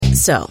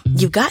So,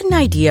 you've got an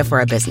idea for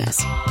a business.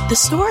 The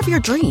store of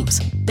your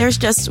dreams. There's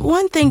just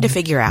one thing to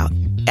figure out.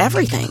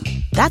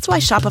 Everything. That's why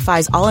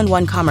Shopify's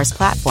all-in-one commerce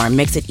platform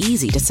makes it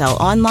easy to sell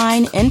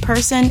online, in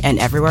person, and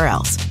everywhere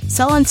else.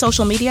 Sell on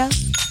social media,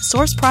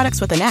 source products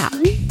with an app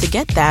to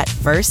get that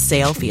first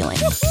sale feeling.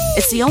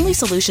 It's the only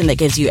solution that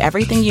gives you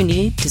everything you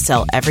need to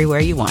sell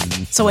everywhere you want.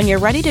 So when you're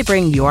ready to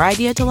bring your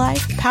idea to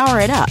life, power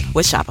it up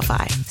with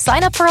Shopify.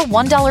 Sign up for a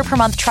 $1 per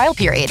month trial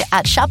period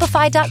at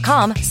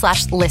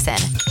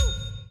shopify.com/listen.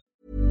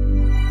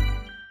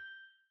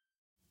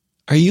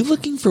 Are you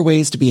looking for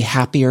ways to be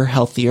happier,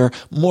 healthier,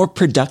 more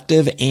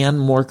productive, and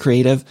more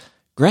creative?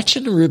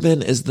 Gretchen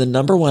Rubin is the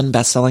 #1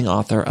 best-selling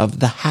author of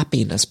The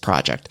Happiness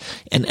Project,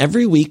 and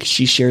every week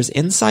she shares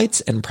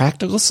insights and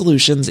practical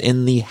solutions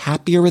in the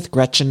Happier with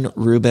Gretchen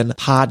Rubin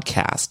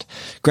podcast.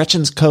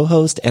 Gretchen's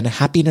co-host and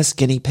happiness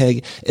guinea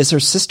pig is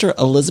her sister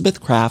Elizabeth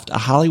Kraft, a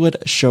Hollywood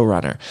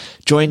showrunner.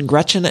 Join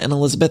Gretchen and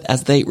Elizabeth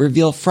as they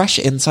reveal fresh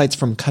insights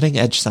from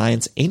cutting-edge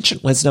science,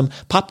 ancient wisdom,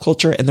 pop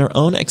culture, and their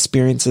own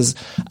experiences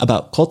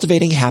about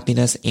cultivating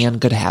happiness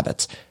and good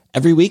habits.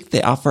 Every week,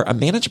 they offer a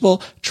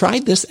manageable,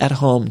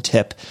 try-this-at-home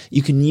tip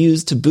you can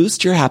use to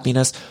boost your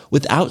happiness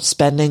without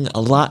spending a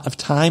lot of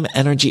time,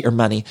 energy, or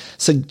money.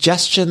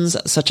 Suggestions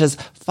such as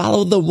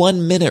follow the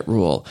 1-minute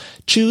rule,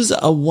 choose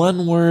a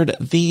one-word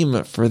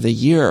theme for the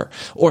year,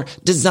 or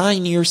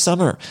design your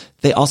summer.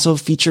 They also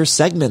feature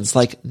segments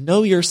like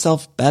Know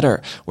Yourself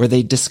Better, where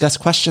they discuss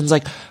questions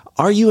like,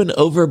 are you an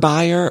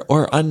overbuyer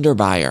or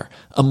underbuyer?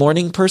 A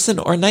morning person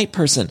or night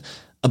person?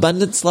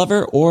 Abundance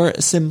lover or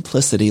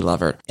simplicity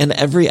lover. And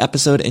every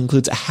episode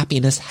includes a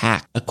happiness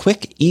hack, a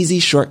quick, easy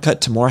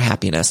shortcut to more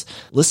happiness.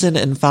 Listen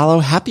and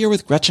follow Happier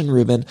with Gretchen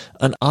Rubin,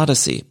 an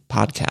Odyssey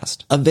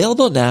podcast.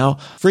 Available now,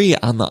 free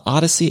on the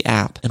Odyssey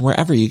app and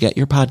wherever you get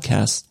your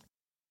podcasts.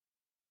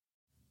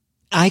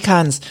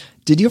 Icons.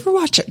 Did you ever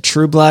watch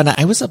True Blood?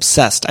 I was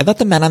obsessed. I thought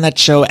the men on that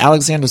show,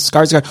 Alexander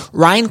Skarsgård,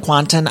 Ryan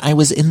Kwanten, I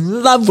was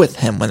in love with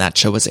him when that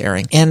show was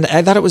airing. And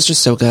I thought it was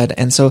just so good.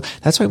 And so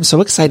that's why I'm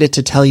so excited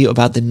to tell you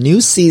about the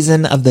new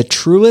season of the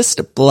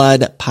Truest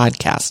Blood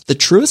podcast. The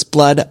Truest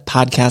Blood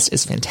podcast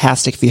is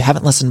fantastic. If you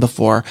haven't listened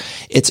before,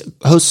 it's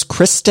hosts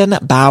Kristen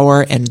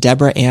Bauer and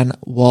Deborah Ann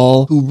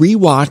Woll, who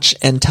rewatch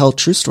and tell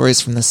true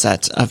stories from the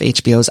set of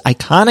HBO's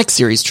iconic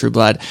series True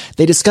Blood.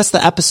 They discuss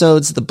the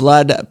episodes, the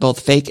blood, both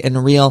fake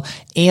and real,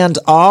 and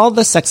all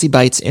the sexy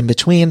bites in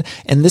between.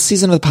 And this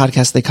season of the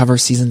podcast, they cover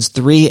seasons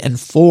 3 and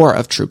 4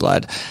 of True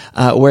Blood,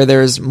 where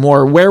there's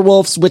more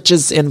werewolves,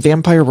 witches, and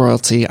vampire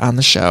royalty on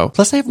the show.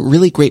 Plus, they have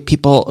really great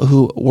people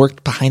who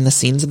worked behind the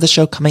scenes of the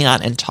show coming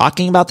on and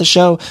talking about the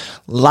show.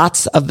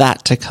 Lots of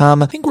that to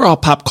come. I think we're all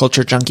pop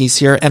culture junkies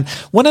here. And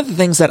one of the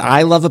things that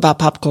I love about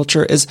pop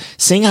culture is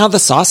seeing how the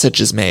sausage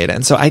is made.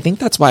 And so I think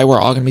that's why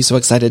we're all going to be so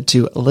excited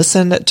to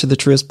listen to the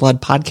Truest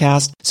Blood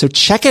podcast. So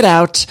check it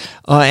out.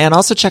 And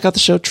also check out the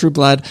show True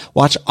Blood.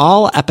 Watch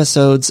all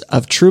episodes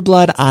of True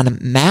Blood on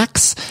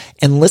Max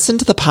and listen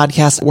to the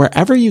podcast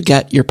wherever you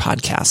get your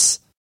podcasts.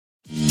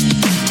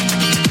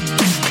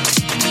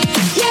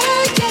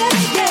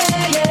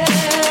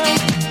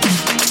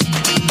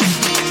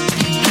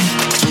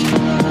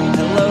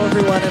 Hello,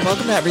 everyone, and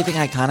welcome to Everything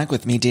Iconic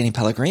with me, Danny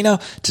Pellegrino.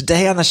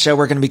 Today on the show,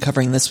 we're going to be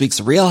covering this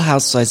week's Real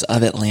Housewives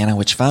of Atlanta,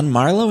 which found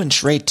Marlo and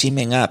Sheree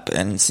teaming up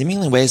in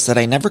seemingly ways that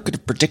I never could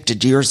have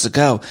predicted years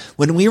ago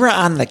when we were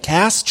on the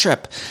cast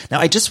trip. Now,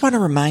 I just want to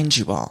remind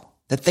you all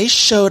that they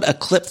showed a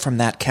clip from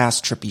that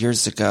cast trip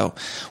years ago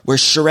where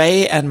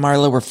Sheree and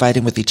Marlo were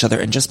fighting with each other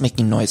and just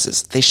making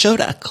noises. They showed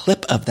a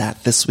clip of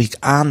that this week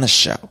on the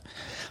show.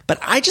 But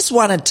I just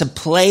wanted to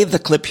play the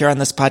clip here on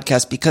this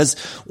podcast because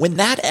when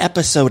that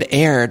episode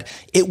aired,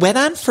 it went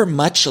on for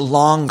much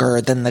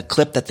longer than the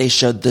clip that they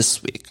showed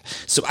this week.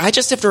 So I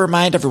just have to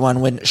remind everyone,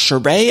 when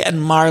Sheree and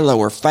Marlo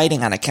were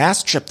fighting on a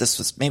cast trip, this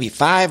was maybe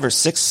 5 or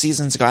 6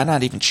 seasons ago. I'm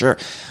not even sure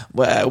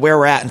where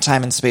we're at in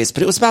time and space,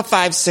 but it was about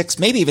 5, 6,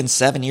 maybe even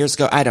 7 years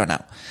ago. I don't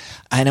know.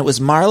 And it was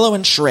Marlo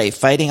and Sheree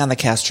fighting on the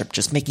cast trip,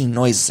 just making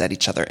noises at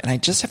each other. And I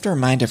just have to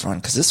remind everyone,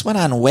 because this went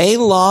on way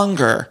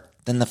longer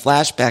than the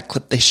flashback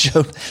clip they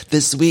showed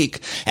this week.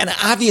 And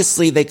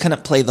obviously they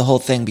couldn't play the whole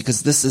thing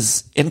because this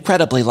is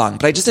incredibly long.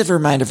 But I just have to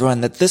remind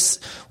everyone that this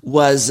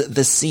was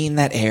the scene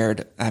that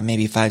aired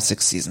maybe 5,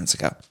 6 seasons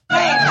ago.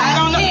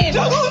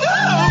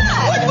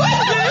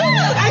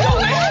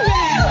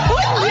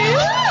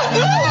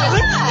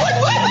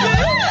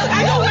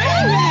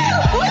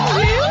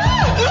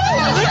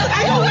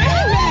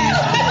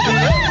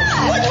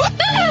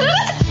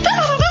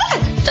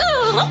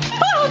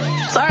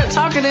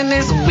 Talking in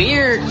this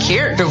weird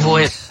character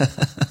voice.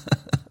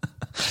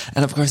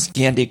 And of course,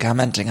 Candy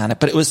commenting on it.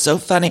 But it was so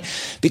funny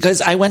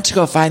because I went to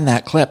go find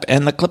that clip,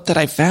 and the clip that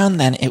I found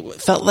then,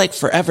 it felt like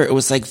forever. It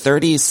was like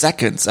 30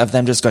 seconds of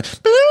them just going,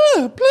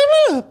 blah,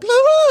 blah, blah,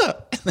 blah.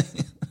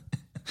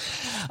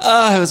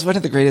 It was one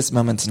of the greatest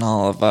moments in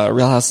all of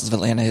Real Houses of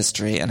Atlanta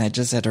history, and I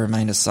just had to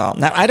remind us all.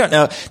 Now, I don't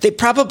know. They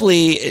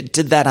probably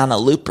did that on a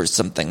loop or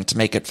something to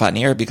make it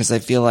funnier, because I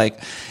feel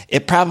like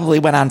it probably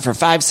went on for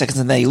 5 seconds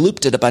and they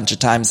looped it a bunch of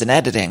times in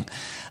editing.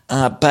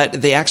 But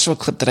the actual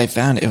clip that I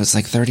found, it was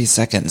like 30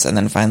 seconds. And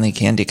then finally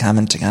Candy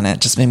commenting on it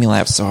just made me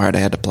laugh so hard I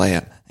had to play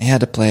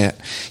it.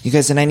 You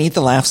guys, and I need the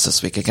laughs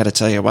this week. I got to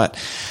tell you what,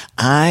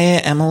 I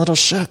am a little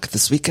shook.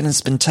 This weekend has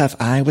been tough.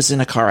 I was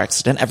in a car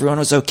accident. Everyone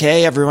was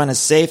okay. Everyone is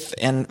safe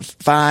and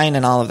fine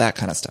and all of that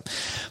kind of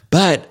stuff.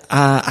 But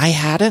I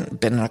hadn't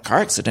been in a car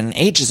accident in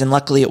ages, and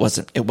luckily it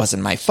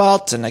wasn't my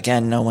fault. And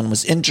again, no one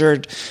was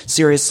injured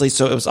seriously,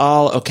 so it was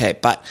all okay.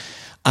 But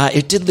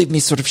it did leave me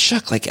sort of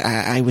shook. Like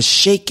I was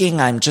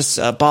shaking. I'm just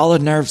a ball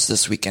of nerves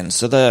this weekend.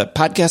 So the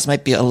podcast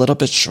might be a little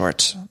bit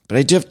short, but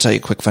I do have to tell you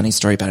a quick funny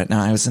story about it.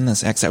 Now, I was in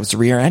this accident. I was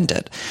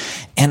rear-ended.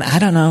 And I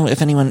don't know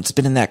if anyone's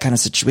been in that kind of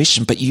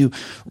situation, but you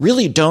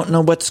really don't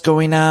know what's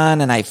going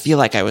on. And I feel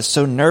like I was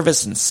so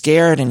nervous and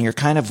scared, and you're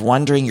kind of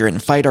wondering, you're in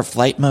fight or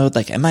flight mode.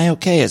 Like, am I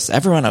okay? Is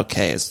everyone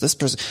okay? Is this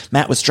person?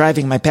 Matt was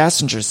driving my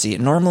passenger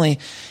seat. Normally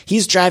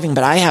he's driving,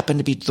 but I happen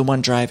to be the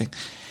one driving.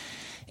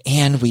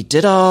 And we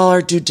did all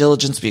our due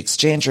diligence. We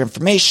exchanged our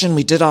information.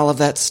 We did all of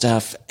that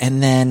stuff.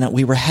 And then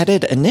we were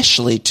headed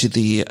initially to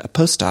the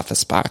post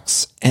office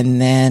box.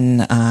 And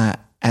then,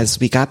 as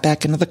we got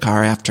back into the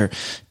car after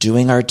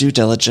doing our due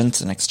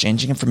diligence and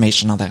exchanging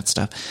information, all that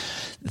stuff,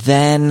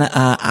 then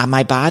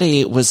my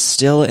body was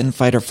still in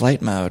fight or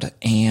flight mode.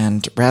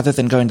 And rather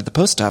than going to the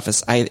post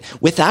office,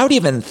 without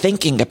even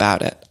thinking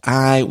about it,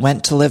 I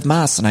went to Live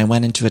Más and I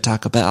went into a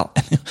Taco Bell.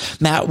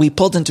 Matt, we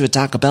pulled into a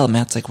Taco Bell.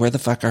 Matt's like, where the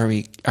fuck are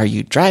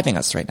you driving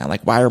us right now?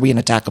 Like, why are we in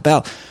a Taco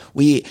Bell?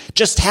 We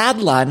just had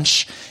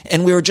lunch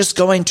and we were just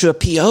going to a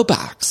P.O.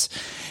 box.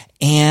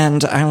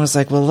 And I was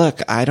like, well,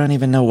 look, I don't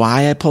even know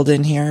why I pulled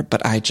in here,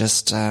 but I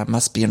just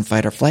must be in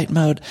fight or flight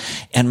mode.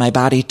 And my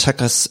body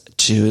took us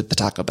to the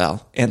Taco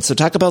Bell. And so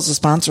Taco Bell's a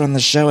sponsor on the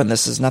show, and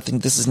this is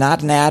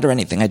not an ad or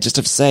anything. I just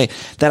have to say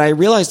that I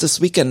realized this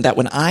weekend that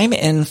when I'm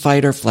in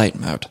fight or flight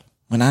mode,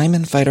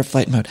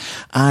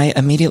 I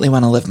immediately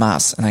want to Live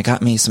Más. And I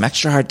got me some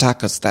extra hard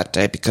tacos that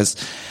day because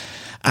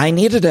I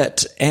needed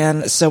it.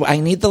 And so I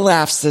need the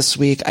laughs this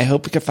week. I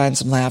hope we can find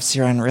some laughs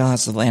here on Real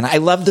House of Atlanta. I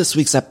love this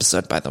week's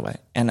episode, by the way.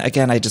 And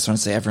again, I just want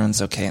to say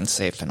everyone's okay and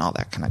safe and all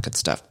that kind of good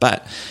stuff.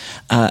 But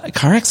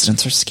car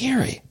accidents are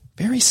scary.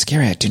 Very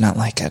scary. I do not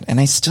like it. And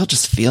I still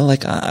just feel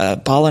like a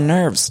ball of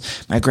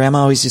nerves. My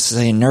grandma always used to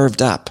say,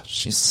 nerved up.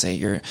 She used to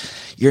say,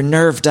 you're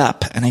nerved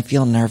up. And I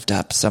feel nerved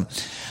up. So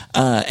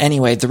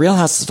anyway, the Real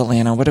House of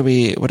Atlanta, what are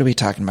we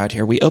talking about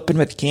here? We opened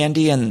with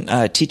Candy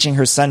and teaching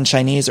her son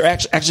Chinese, or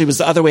actually it was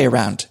the other way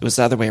around. It was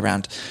a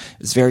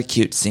very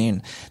cute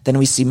scene. Then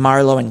we see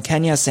Marlo and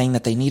Kenya saying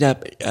that they need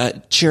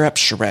cheer up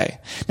Sheree.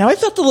 Now, I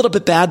felt a little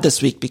bit bad this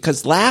week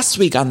because last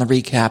week on the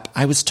recap,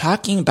 I was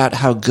talking about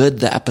how good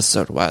the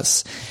episode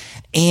was.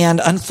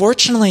 And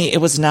unfortunately, it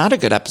was not a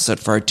good episode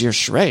for our dear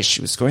Sheree. She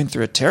was going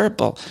through a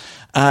terrible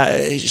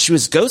she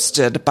was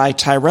ghosted by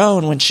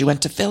Tyrone when she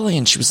went to Philly,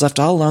 and she was left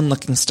all alone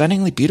looking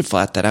stunningly beautiful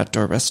at that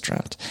outdoor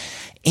restaurant.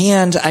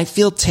 And I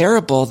feel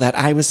terrible that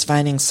I was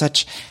finding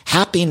such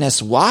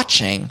happiness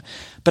watching.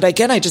 But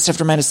again, I just have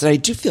to remind us that I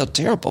do feel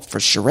terrible for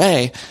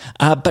Sheree.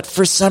 But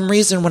for some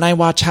reason, when I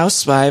watch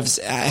Housewives,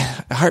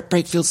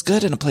 heartbreak feels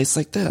good in a place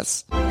like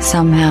this.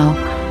 Somehow,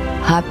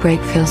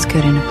 heartbreak feels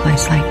good in a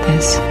place like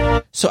this.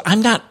 So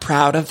I'm not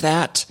proud of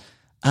that.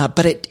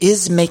 But it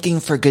is making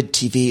for good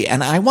TV,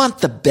 and I want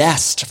the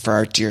best for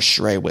our dear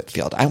Sheree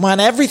Whitfield. I want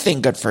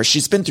everything good for her.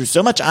 She's been through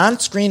so much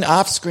on-screen,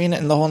 off-screen,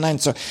 and the whole nine.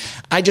 So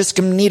I just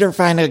need her to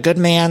find a good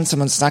man,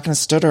 someone that's not going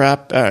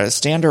to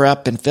stand her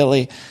up in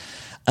Philly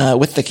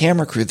with the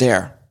camera crew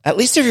there. At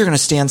least if you're going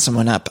to stand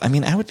someone up. I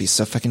mean, I would be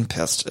so fucking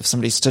pissed if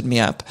somebody stood me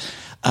up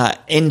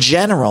in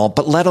general,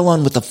 but let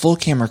alone with the full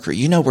camera crew.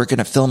 You know, we're going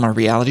to film a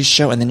reality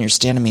show and then you're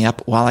standing me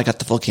up while I got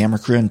the full camera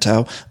crew in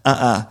tow.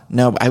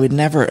 No, I would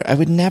never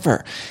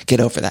get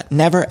over that.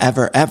 Never,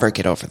 ever, ever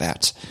get over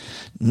that.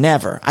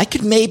 Never. I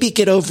could maybe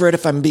get over it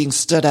if I'm being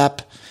stood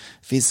up.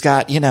 If he's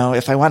got,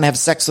 if I want to have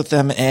sex with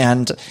him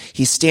and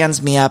he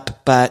stands me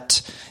up,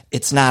 but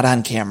it's not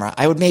on camera.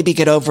 I would maybe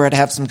get over it,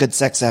 have some good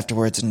sex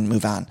afterwards and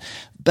move on.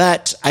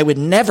 But I would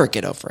never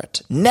get over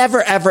it.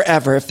 Never, ever,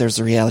 ever if there's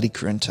a reality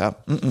crew in tow.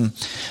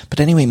 But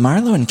anyway,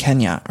 Marlo and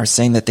Kenya are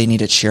saying that they need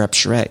to cheer up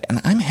Sheree.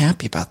 And I'm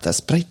happy about this.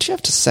 But I do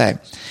have to say,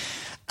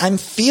 I'm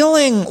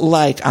feeling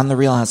like on The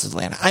Real House of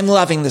Atlanta, I'm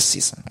loving this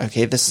season.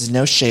 Okay, this is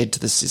no shade to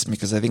this season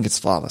because I think it's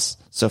flawless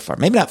so far.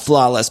 Maybe not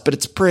flawless, but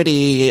it's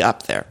pretty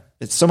up there.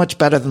 It's so much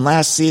better than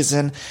last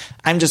season.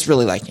 I'm just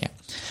really liking it.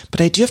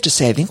 But I do have to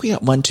say, I think we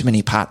got one too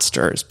many pot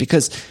stirrers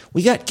because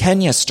we got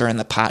Kenya stirring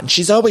the pot, and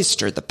she's always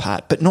stirred the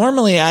pot. But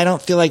normally, I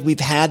don't feel like we've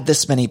had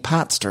this many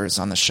pot stirrers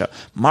on the show.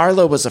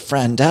 Marlo was a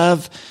friend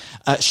of.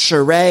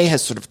 Sheree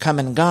has sort of come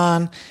and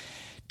gone.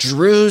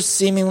 Drew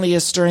seemingly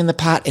is stirring the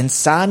pot, and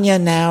Sonia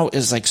now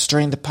is like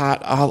stirring the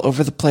pot all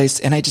over the place.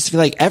 And I just feel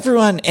like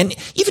everyone, and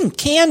even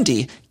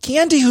Candy,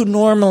 who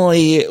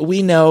normally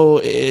we know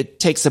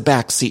it takes a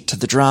back seat to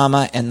the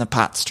drama and the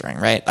pot stirring,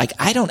 right? Like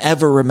I don't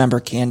ever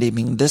remember Candy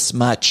being this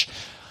much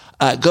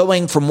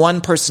going from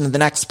one person to the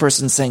next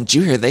person saying, "Did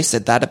you hear they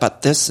said that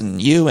about this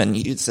and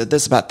you said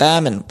this about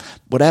them and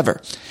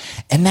whatever."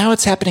 And now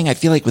it's happening, I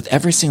feel like, with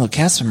every single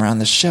cast member on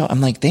this show.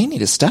 I'm like, they need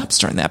to stop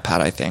stirring that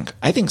pot, I think.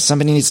 I think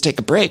somebody needs to take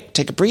a break,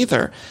 take a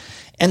breather,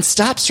 and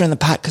stop stirring the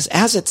pot, because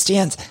as it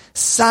stands,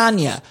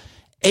 Sonia,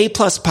 A+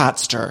 pot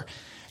stir.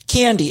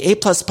 Candy, A+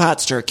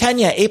 pot stir.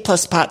 Kenya, A+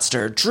 pot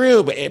stir.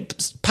 Drew,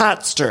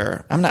 pot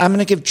stir. I'm going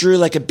to give Drew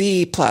like a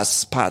B+ pot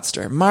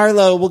stir.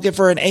 Marlo, we'll give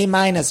her an A-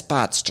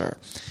 pot stir.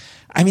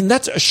 I mean,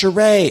 that's a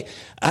Sheree.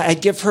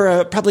 I'd give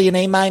her probably an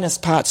A-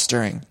 pot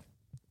stirring.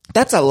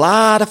 That's a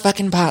lot of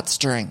fucking pot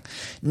stirring.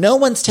 No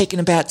one's taking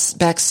a back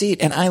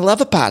seat, and I love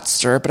a pot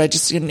stir, but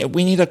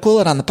we need to cool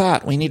it on the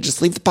pot. We need to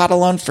just leave the pot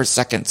alone for a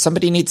second.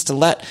 Somebody needs to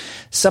let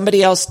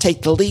somebody else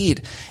take the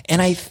lead.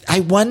 And I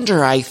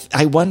wonder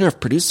if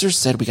producers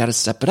said we got to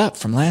step it up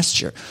from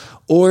last year,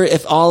 or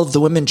if all of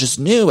the women just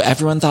knew,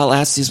 everyone thought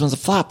last season was a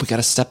flop, we got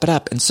to step it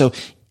up. And so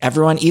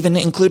everyone, even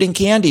including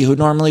Candy, who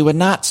normally would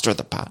not stir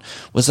the pot,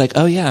 was like,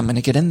 oh yeah, I'm going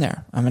to get in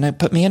there. I'm going to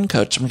put me in,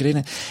 coach. I'm going to get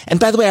in.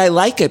 And by the way, I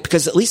like it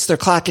because at least they're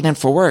clocking in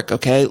for work.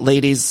 Okay.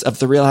 Ladies of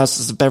the Real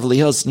Houses of Beverly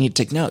Hills, you need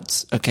to take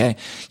notes. Okay.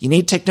 You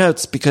need to take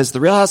notes because the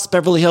Real House of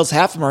Beverly Hills,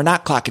 half of them are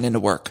not clocking into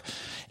work.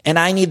 And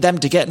I need them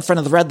to get in front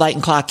of the red light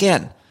and clock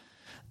in.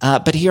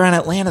 But here in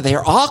Atlanta, they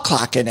are all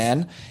clocking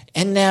in.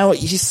 And now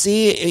you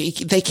see,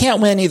 they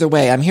can't win either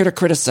way. I'm here to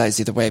criticize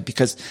either way,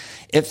 because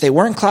if they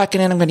weren't clocking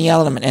in, I'm going to yell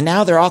at them. And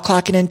now they're all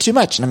clocking in too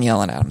much and I'm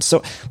yelling at them.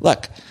 So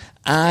look,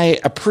 I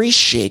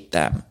appreciate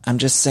them. I'm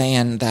just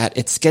saying that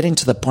it's getting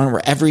to the point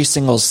where every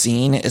single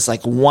scene is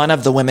like one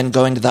of the women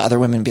going to the other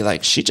women and be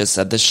like, she just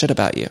said this shit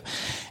about you.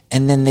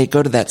 And then they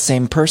go to that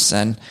same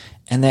person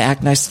and they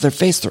act nice to their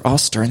face. They're all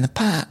stirring the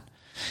pot.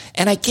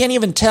 And I can't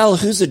even tell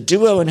who's a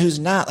duo and who's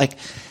not. Like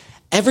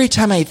every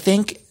time I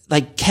think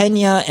like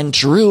Kenya and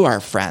Drew are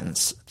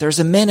friends, there's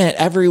a minute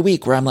every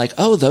week where I'm like,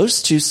 oh,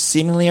 those two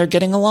seemingly are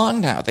getting along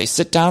now. They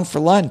sit down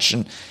for lunch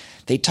and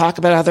they talk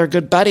about how they're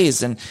good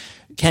buddies. And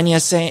Kenya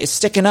is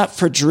sticking up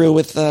for Drew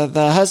with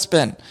the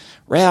husband,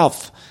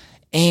 Ralph.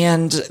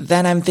 And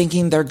then I'm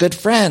thinking they're good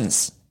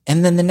friends.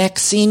 And then the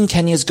next scene,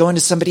 Kenya's going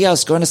to somebody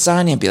else, going to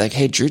Sonia and be like,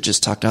 hey, Drew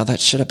just talked all that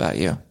shit about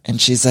you. And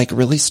she's like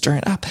really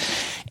stirring up.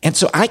 And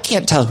so I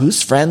can't tell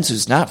who's friends,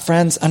 who's not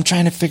friends. I'm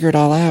trying to figure it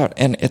all out.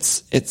 And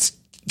it's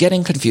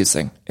getting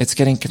confusing. It's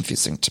getting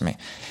confusing to me.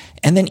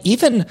 And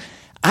then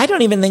I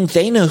don't even think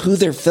they know who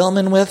they're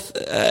filming with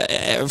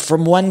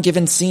from one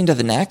given scene to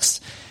the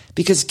next,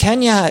 because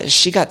Kenya,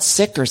 she got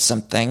sick or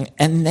something.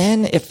 And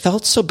then it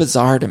felt so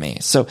bizarre to me.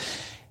 So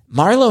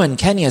Marlo and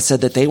Kenya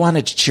said that they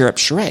wanted to cheer up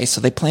Sheree. So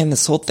they planned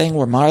this whole thing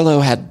where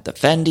Marlo had the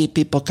Fendi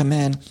people come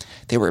in.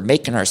 They were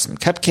making her some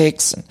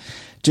cupcakes and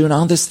doing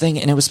all this thing.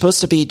 And it was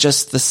supposed to be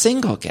just the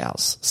single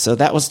gals. So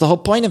that was the whole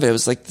point of it. It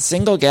was like the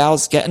single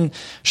gals getting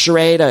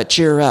Sheree to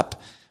cheer her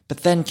up. But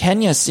then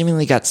Kenya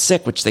seemingly got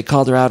sick, which they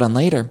called her out on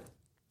later.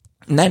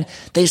 And then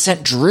they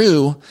sent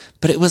Drew,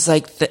 but it was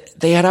like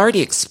they had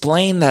already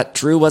explained that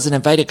Drew wasn't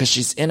invited because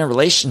she's in a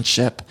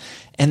relationship.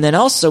 And then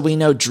also we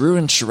know Drew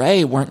and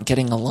Sheree weren't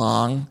getting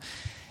along.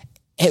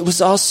 It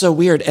was all so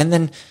weird. And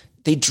then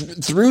they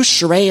threw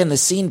Sheree in the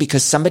scene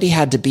because somebody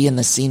had to be in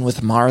the scene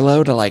with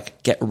Marlo to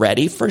like get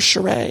ready for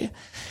Sheree.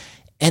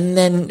 And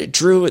then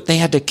Drew, they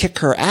had to kick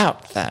her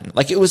out then.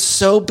 Like it was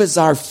so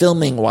bizarre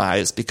filming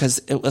wise, because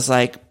it was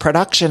like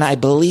production, I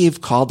believe,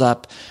 called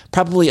up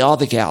probably all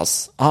the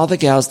gals.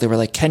 They were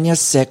like,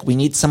 Kenya's sick. We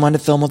need someone to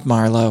film with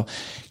Marlo.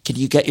 Can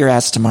you get your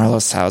ass to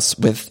Marlo's house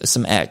with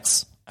some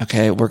eggs?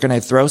 Okay. We're going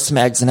to throw some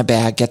eggs in a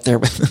bag, get there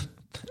with,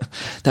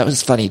 that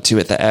was funny too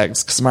with the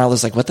eggs. Cause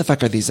Marlo's like, what the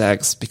fuck are these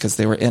eggs? Because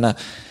they were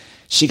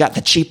she got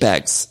the cheap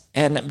eggs.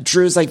 And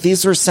Drew's like,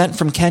 these were sent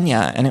from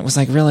Kenya. And it was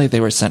like, really? They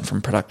were sent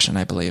from production,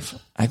 I believe.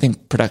 I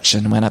think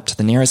production went up to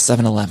the nearest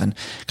 7-Eleven,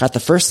 got the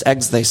first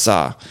eggs they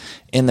saw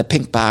in the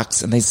pink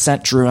box, and they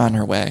sent Drew on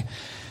her way.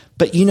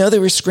 But they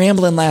were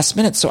scrambling last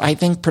minute. So I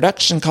think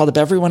production called up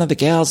every one of the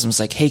gals and was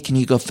like, hey, can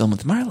you go film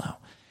with Marlo?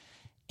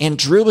 And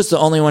Drew was the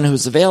only one who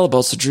was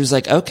available. So Drew's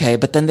like, okay.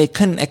 But then they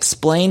couldn't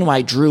explain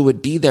why Drew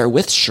would be there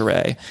with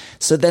Sheree.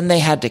 So then they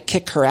had to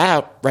kick her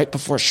out right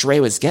before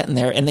Sheree was getting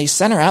there. And they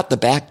sent her out the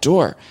back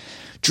door.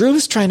 Drew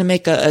was trying to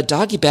make a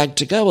doggy bag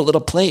to go, a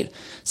little plate,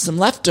 some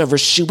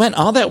leftovers. She went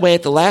all that way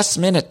at the last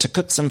minute to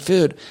cook some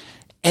food.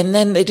 And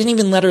then they didn't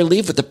even let her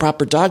leave with the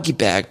proper doggy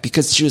bag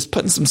because she was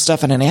putting some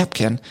stuff in a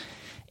napkin.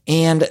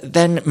 And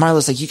then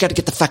Marlo's like, you got to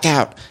get the fuck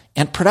out.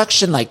 And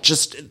production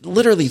just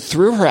literally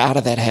threw her out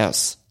of that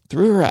house.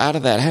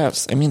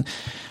 I mean,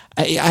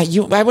 I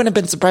wouldn't have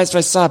been surprised if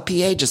I saw a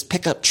PA just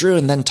pick up Drew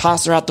and then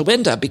toss her out the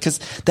window, because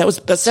that was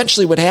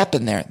essentially what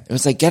happened there. It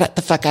was like, get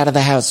the fuck out of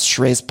the house.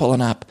 Sheree's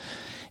pulling up.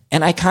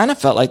 And I kind of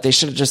felt like they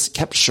should have just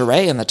kept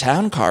Sheree in the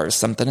town car or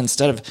something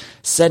instead of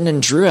sending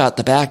Drew out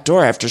the back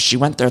door after she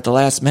went there at the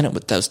last minute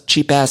with those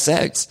cheap ass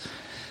eggs.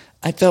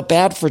 I felt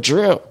bad for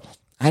Drew.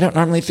 I don't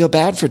normally feel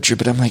bad for Drew,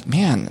 but I'm like,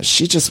 man,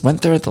 she just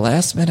went there at the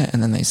last minute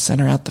and then they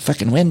sent her out the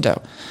fucking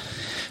window.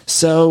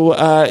 So,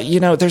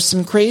 there's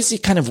some crazy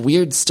kind of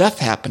weird stuff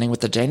happening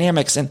with the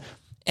dynamics. And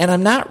And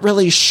I'm not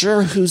really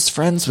sure who's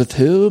friends with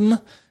whom.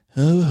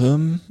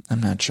 Whom?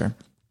 I'm not sure.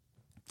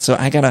 So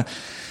I don't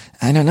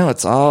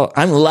know.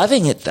 I'm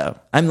loving it though.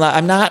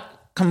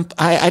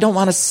 I don't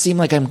want to seem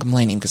like I'm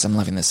complaining because I'm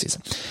loving this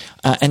season.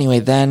 Anyway,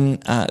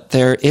 then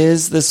there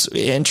is this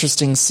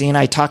interesting scene.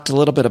 I talked a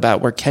little bit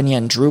about where Kenya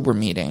and Drew were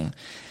meeting.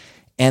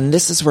 And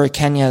this is where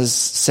Kenya's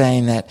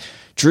saying that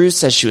Drew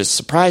says she was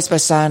surprised by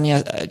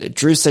Sanya.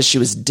 Drew says she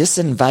was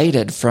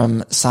disinvited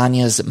from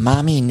Sanya's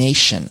Mommy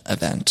Nation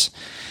event.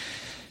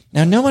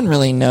 Now, no one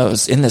really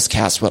knows in this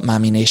cast what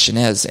Mommy Nation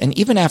is. And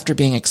even after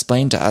being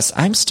explained to us,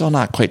 I'm still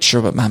not quite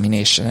sure what Mommy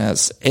Nation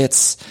is.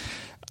 It's,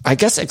 I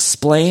guess,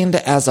 explained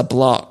as a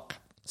blog.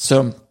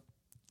 So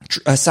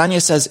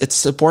Sanya says it's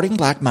supporting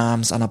Black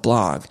moms on a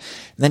blog. And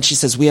then she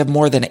says, we have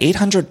more than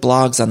 800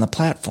 blogs on the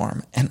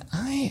platform. And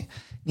I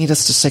need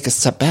us to take a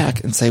step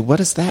back and say, what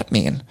does that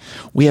mean?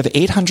 We have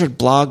 800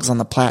 blogs on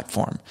the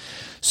platform.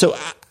 So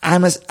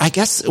I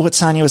guess what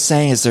Sanya was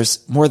saying is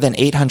there's more than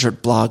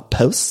 800 blog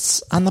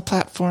posts on the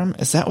platform.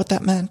 Is that what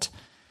that meant?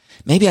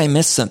 Maybe I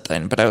missed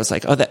something, but I was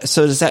like,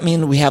 so does that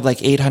mean we have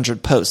like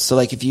 800 posts? So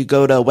like if you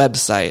go to a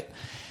website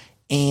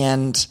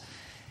and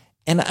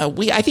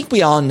I think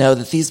we all know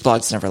that these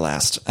blogs never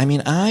last. I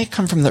mean, I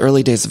come from the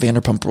early days of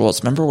Vanderpump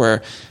Rules. Remember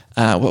where,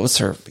 what was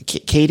her?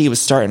 Katie was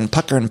starting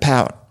Pucker and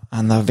Pout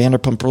on the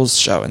Vanderpump Rules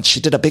show, and she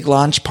did a big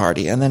launch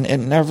party, and then it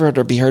never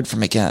to be heard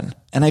from again.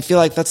 And I feel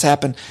like that's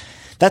happened.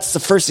 That's the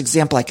first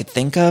example I could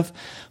think of,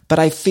 but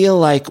I feel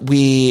like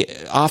we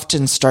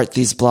often start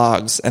these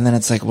blogs, and then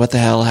it's like, what the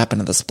hell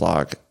happened to this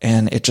blog?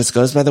 And it just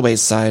goes by the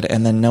wayside,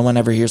 and then no one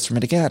ever hears from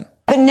it again.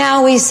 But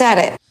now we said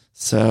it.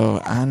 So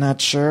I'm not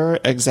sure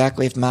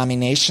exactly if Mommy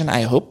Nation,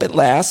 I hope it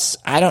lasts.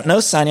 I don't know,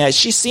 Sanya.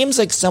 She seems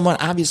like someone,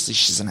 obviously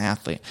she's an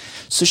athlete.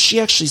 So she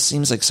actually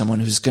seems like someone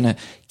who's going to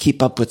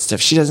keep up with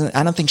stuff.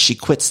 I don't think she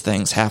quits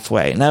things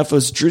halfway. Now, if it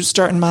was Drew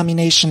starting Mommy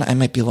Nation, I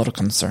might be a little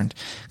concerned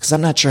because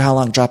I'm not sure how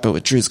long Drop It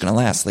with Drew is going to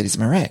last. Ladies,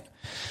 am I right?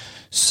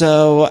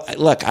 So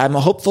look, I'm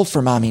hopeful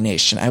for Mommy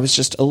Nation. I was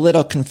just a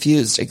little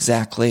confused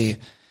exactly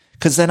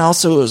because then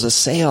also it was a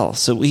sale.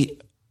 So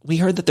we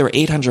heard that there were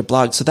 800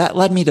 blogs. So that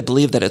led me to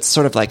believe that it's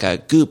sort of like a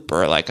Goop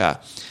or like a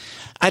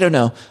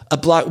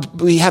blog.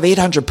 We have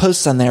 800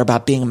 posts on there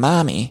about being a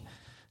mommy,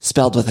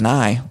 spelled with an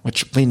I,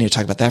 which we need to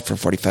talk about that for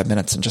 45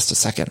 minutes in just a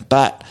second.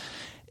 But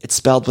it's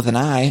spelled with an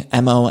I,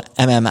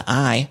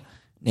 MOMMI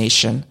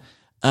Nation.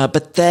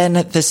 But then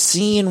the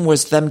scene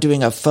was them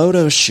doing a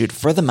photo shoot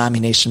for the Mommy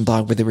Nation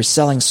blog where they were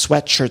selling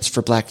sweatshirts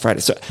for Black Friday.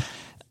 So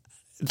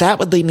that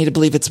would lead me to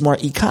believe it's more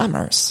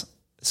e-commerce.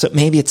 So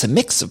maybe it's a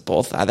mix of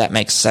both. That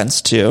makes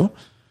sense too.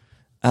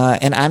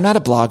 And I'm not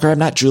a blogger. I'm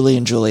not Julie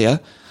and Julia,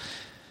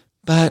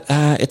 but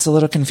it's a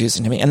little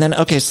confusing to me. And then,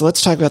 okay, so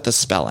let's talk about the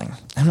spelling.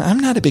 I'm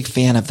not a big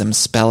fan of them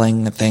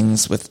spelling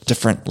things with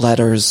different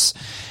letters.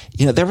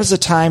 You know, there was a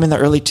time in the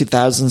early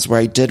 2000s where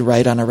I did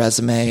write on a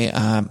resume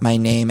my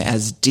name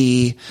as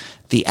D,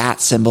 the @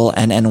 symbol,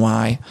 and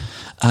NY,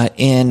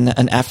 in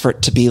an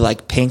effort to be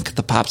like Pink,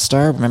 the pop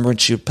star. Remember when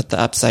she would put the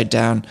upside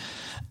down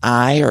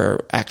I,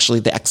 or actually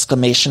the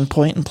exclamation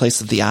point in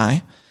place of the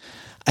I?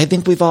 I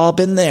think we've all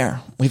been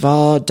there. We've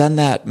all done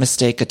that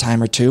mistake a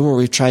time or two where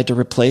we've tried to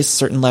replace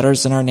certain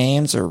letters in our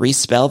names or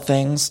respell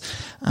things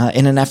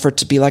in an effort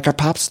to be like our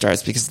pop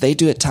stars because they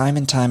do it time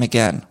and time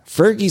again.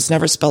 Fergie's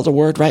never spelled a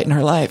word right in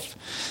her life.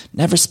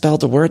 Never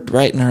spelled a word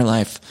right in her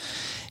life.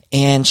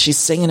 And she's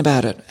singing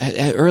about it.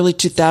 At early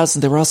 2000s,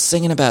 they were all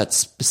singing about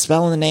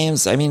spelling the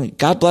names. I mean,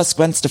 God bless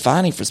Gwen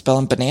Stefani for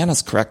spelling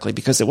bananas correctly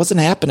because it wasn't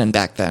happening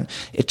back then.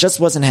 It just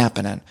wasn't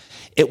happening.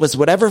 It was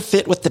whatever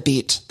fit with the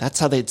beat. That's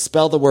how they'd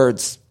spell the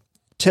words.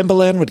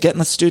 Timbaland would get in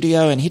the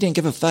studio and he didn't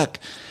give a fuck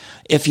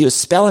if he was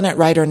spelling it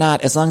right or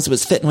not, as long as it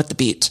was fitting with the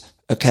beat.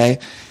 Okay.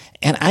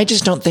 And I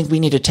just don't think we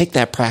need to take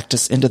that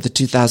practice into the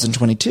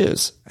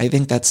 2022s. I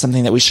think that's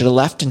something that we should have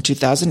left in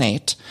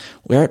 2008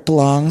 where it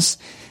belongs.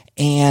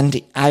 And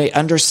I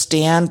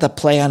understand the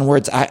play on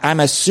words.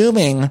 I'm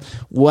assuming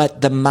what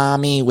the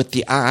mommy with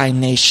the I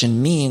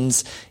Nation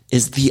means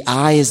is the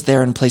I is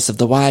there in place of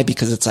the Y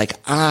because it's like,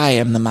 I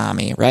am the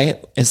mommy,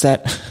 right? Is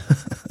that,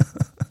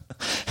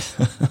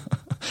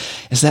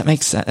 does that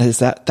make sense?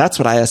 That's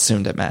what I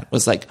assumed it meant,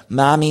 was like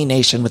Mommy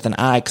Nation with an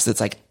I because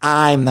it's like,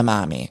 I'm the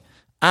mommy.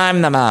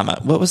 I'm the mama.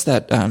 What was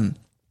that? Do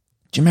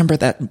you remember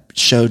that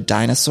show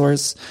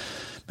Dinosaurs?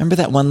 Remember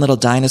that one little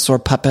dinosaur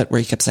puppet where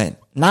he kept saying,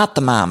 not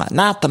the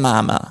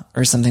mama,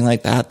 or something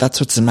like that? That's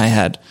what's in my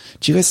head.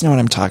 Do you guys know what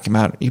I'm talking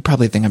about? You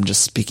probably think I'm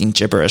just speaking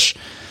gibberish.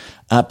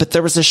 But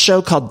there was a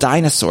show called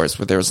Dinosaurs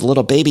where there was a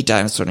little baby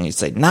dinosaur and he'd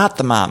say, not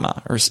the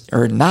mama,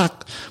 or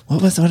not,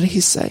 what did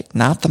he say?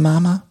 Not the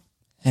mama?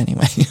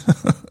 Anyway.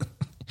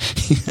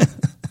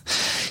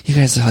 You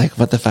guys are like,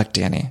 what the fuck,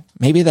 Danny?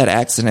 Maybe that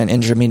accident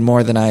injured me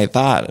more than I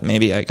thought.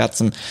 Maybe I got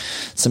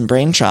some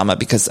brain trauma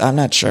because I'm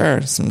not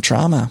sure. Some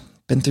trauma.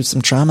 Been through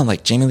some trauma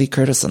like Jamie Lee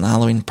Curtis on the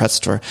Halloween press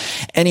tour.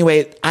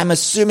 Anyway, I'm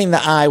assuming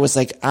the I was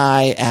like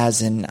I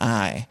as in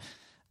I.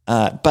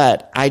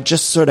 But I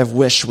just sort of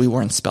wish we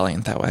weren't spelling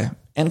it that way.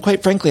 And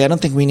quite frankly, I don't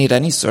think we need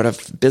any sort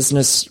of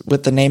business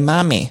with the name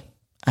mommy.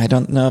 I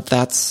don't know if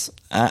that's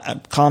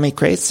Call me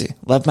crazy.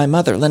 Love my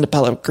mother, Linda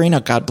Pellegrino,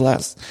 God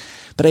bless.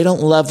 But I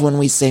don't love when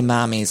we say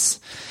mommies.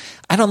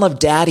 I don't love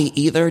daddy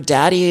either.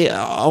 Daddy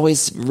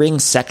always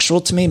rings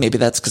sexual to me. Maybe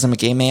that's because I'm a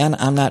gay man.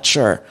 I'm not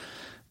sure.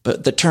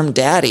 But the term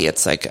daddy,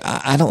 it's like,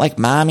 I don't like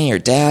mommy or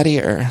daddy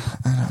or,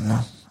 I don't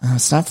know.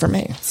 It's not for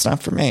me. It's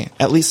not for me.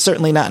 At least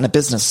certainly not in a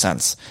business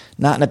sense.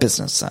 Not in a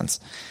business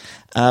sense.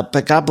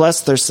 But God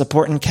bless, their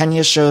support in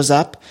Kenya shows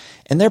up.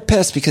 And they're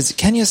pissed because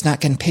Kenya's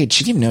not getting paid.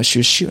 She didn't even know she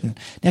was shooting.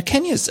 Now,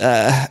 Kenya's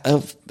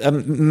a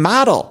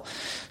model.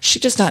 She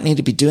does not need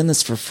to be doing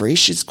this for free.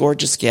 She's a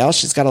gorgeous gal.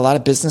 She's got a lot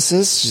of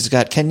businesses. She's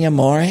got Kenya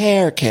Moore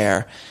Hair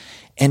Care.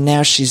 And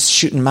now she's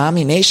shooting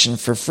Mommy Nation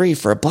for free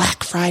for a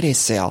Black Friday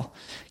sale.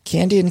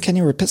 Candy and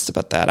Kenya were pissed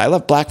about that. I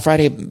love Black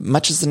Friday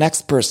much as the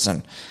next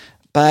person.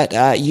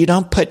 But you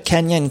don't put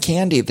Kenya and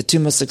Candy, the two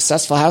most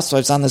successful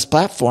housewives on this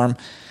platform,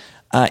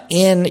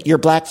 in your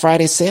Black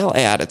Friday sale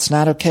ad. It's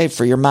not okay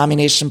for your Mommy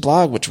Nation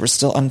blog, which we're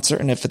still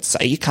uncertain if it's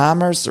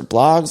e-commerce or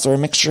blogs or a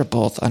mixture of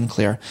both.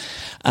 Unclear.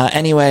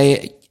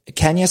 Anyway,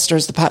 Kenya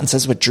stirs the pot and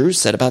says what Drew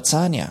said about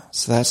Sonia.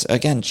 So that's,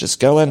 again, just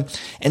going.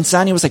 And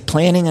Sonia was like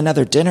planning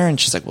another dinner and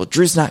she's like, well,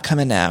 Drew's not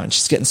coming now. And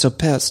she's getting so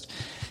pissed.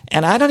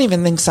 And I don't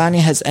even think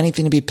Sonia has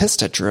anything to be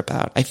pissed at Drew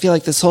about. I feel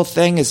like this whole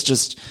thing is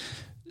just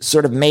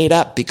sort of made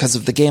up because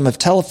of the game of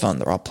telephone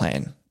they're all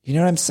playing. You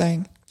know what I'm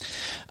saying?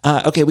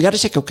 Okay, we got to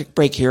take a quick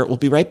break here. We'll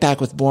be right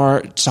back with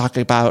more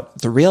talking about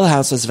the Real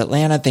Houses of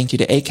Atlanta. Thank you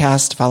to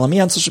Acast. Follow me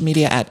on social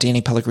media at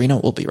Danny Pellegrino.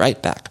 We'll be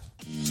right back.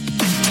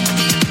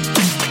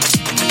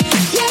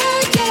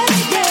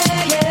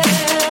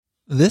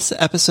 This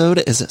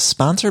episode is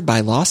sponsored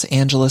by Los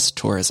Angeles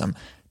Tourism.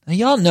 Now,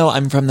 y'all know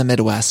I'm from the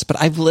Midwest,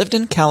 but I've lived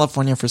in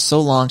California for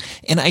so long,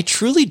 and I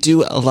truly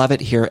do love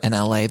it here in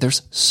LA.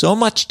 There's so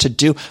much to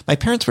do. My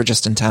parents were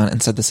just in town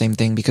and said the same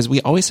thing because we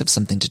always have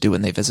something to do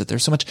when they visit.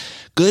 There's so much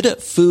good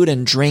food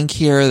and drink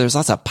here. There's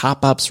lots of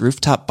pop-ups,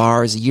 rooftop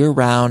bars,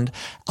 year-round,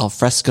 al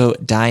fresco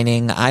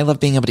dining. I love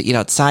being able to eat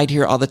outside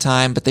here all the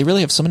time, but they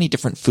really have so many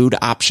different food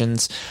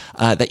options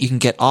that you can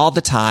get all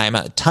the time.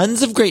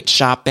 Tons of great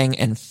shopping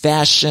and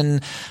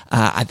fashion.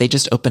 They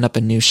just opened up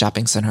a new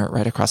shopping center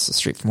right across the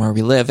street from where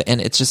we live.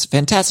 And it's just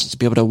fantastic to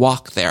be able to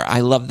walk there.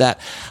 I love that.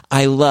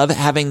 I love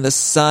having the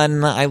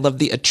sun. I love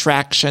the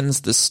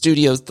attractions, the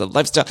studios, the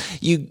lifestyle.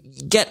 You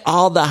get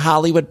all the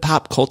Hollywood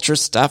pop culture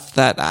stuff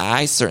that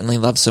I certainly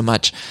love so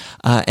much.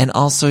 And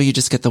also you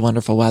just get the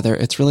wonderful weather.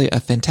 It's really a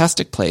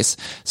fantastic place.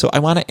 So I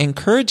want to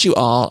encourage you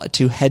all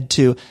to head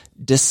to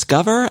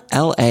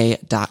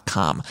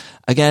discoverla.com.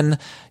 Again,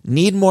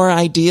 need more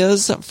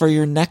ideas for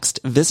your next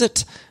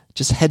visit?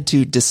 Just head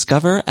to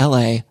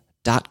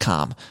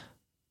discoverla.com.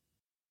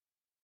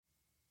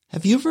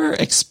 Have you ever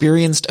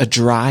experienced a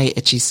dry,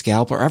 itchy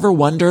scalp or ever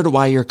wondered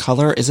why your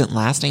color isn't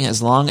lasting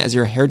as long as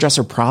your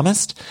hairdresser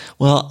promised?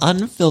 Well,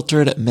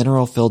 unfiltered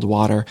mineral-filled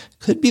water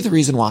could be the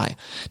reason why.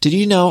 Did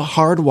you know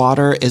hard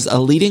water is a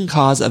leading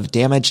cause of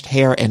damaged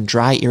hair and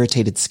dry,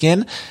 irritated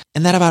skin?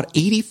 And that about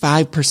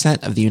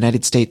 85% of the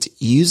United States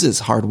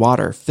uses hard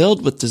water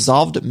filled with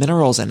dissolved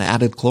minerals and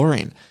added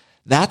chlorine.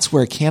 That's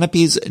where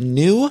Canopy's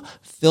new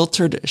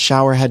filtered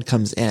shower head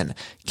comes in.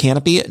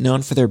 Canopy,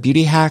 known for their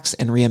beauty hacks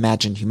and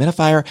reimagined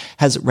humidifier,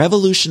 has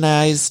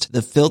revolutionized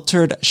the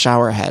filtered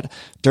shower head.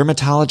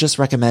 Dermatologists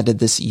recommended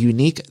this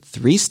unique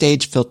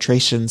 3-stage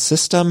filtration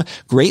system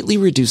greatly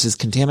reduces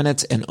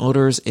contaminants and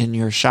odors in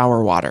your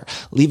shower water,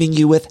 leaving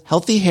you with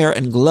healthy hair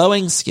and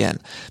glowing skin.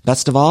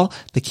 Best of all,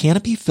 the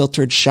Canopy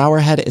filtered shower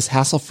head is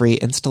hassle-free.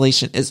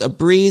 Installation is a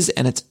breeze,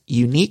 and its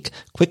unique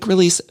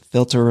quick-release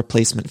filter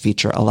replacement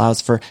feature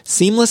allows for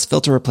seamless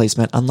filter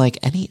replacement unlike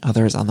any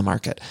others on the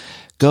market.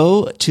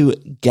 Go to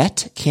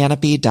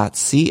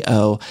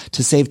getcanopy.co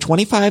to save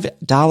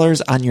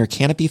 $25 on your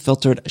Canopy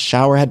filtered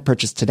showerhead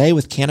purchase today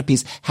with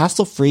Canopy's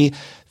hassle-free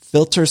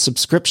filter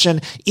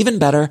subscription. Even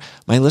better,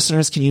 my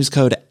listeners can use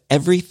code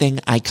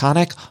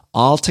EVERYTHINGICONIC,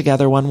 all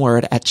together one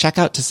word, at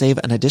checkout to save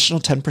an additional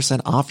 10%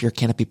 off your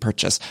Canopy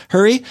purchase.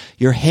 Hurry,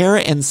 your hair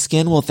and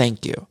skin will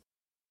thank you.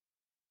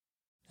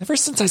 Ever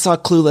since I saw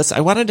Clueless,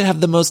 I wanted to have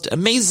the most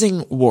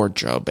amazing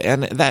wardrobe,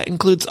 and that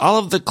includes all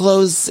of the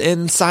clothes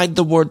inside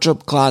the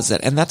wardrobe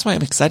closet, and that's why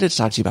I'm excited to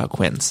talk to you about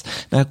Quince.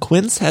 Now,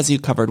 Quince has you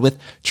covered with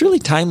truly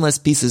timeless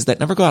pieces that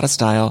never go out of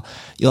style.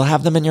 You'll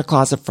have them in your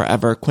closet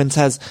forever. Quince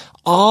has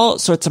all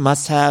sorts of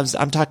must-haves.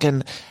 I'm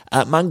talking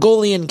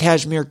Mongolian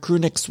cashmere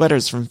crewneck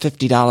sweaters from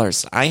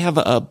 $50. I have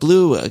a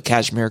blue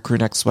cashmere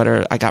crewneck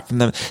sweater I got from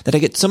them that I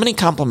get so many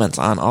compliments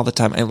on all the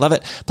time. I love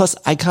it. Plus,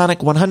 iconic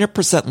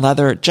 100%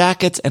 leather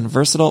jackets and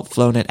versatile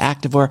flow-knit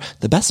activewear.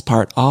 The best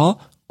part,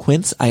 all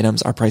Quince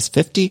items are priced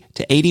 50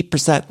 to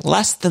 80%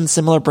 less than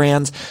similar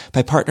brands.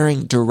 By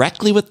partnering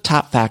directly with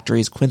top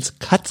factories, Quince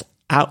cuts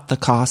out the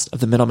cost of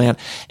the middleman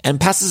and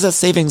passes us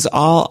savings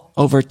all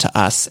over to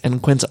us.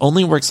 And Quince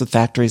only works with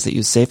factories that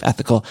use safe,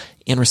 ethical,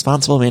 and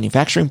responsible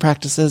manufacturing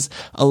practices,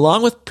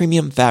 along with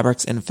premium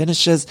fabrics and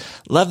finishes.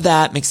 Love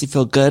that. Makes you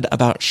feel good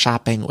about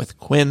shopping with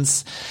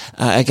Quince.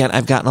 Again,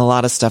 I've gotten a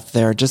lot of stuff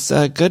there, just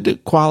good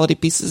quality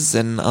pieces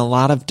and a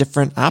lot of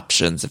different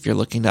options if you're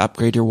looking to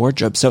upgrade your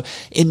wardrobe. So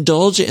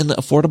indulge in the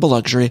affordable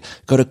luxury.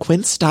 Go to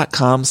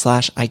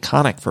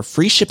quince.com/iconic for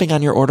free shipping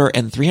on your order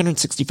and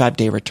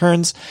 365-day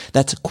returns.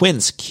 That's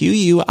Quince,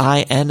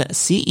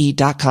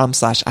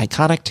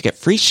 QUINCE.com/iconic to get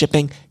free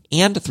shipping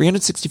and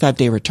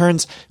 365-day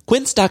returns.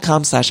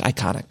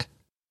 Quince.com/iconic.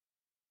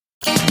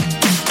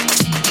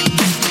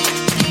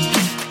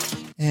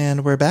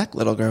 And we're back,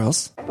 little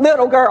girls.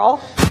 Little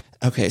girl.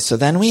 Okay, so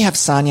then we have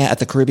Sonia at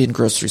the Caribbean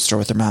grocery store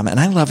with her mom, and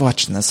I love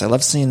watching this. I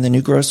love seeing the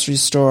new grocery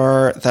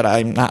store that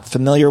I'm not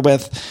familiar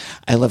with.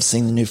 I love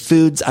seeing the new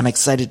foods. I'm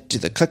excited to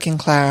do the cooking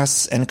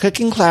class, and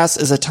cooking class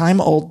is a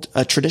time-old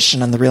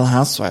tradition on The Real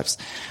Housewives.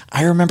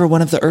 I remember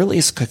one of the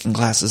earliest cooking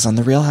classes on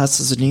The Real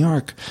Houses of New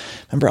York.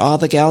 Remember all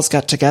the gals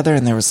got together,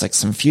 and there was like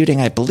some feuding,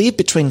 I believe,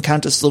 between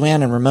Countess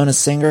Luann and Ramona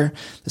Singer.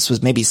 This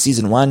was maybe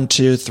season 1,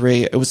 2,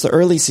 3. It was the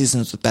early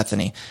seasons with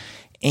Bethany.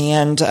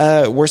 And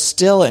we're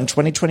still in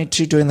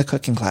 2022 doing the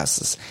cooking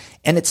classes.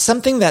 And it's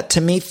something that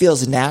to me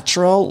feels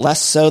natural,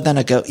 less so than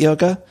a goat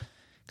yoga.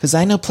 Because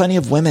I know plenty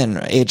of women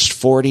aged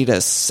 40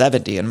 to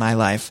 70 in my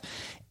life.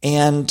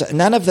 And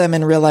none of them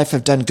in real life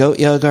have done goat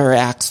yoga or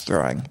axe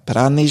throwing. But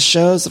on these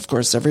shows, of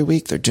course, every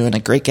week they're doing a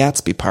Great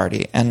Gatsby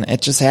party. And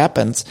it just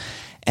happens.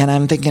 And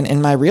I'm thinking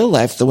in my real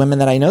life, the women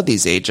that I know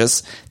these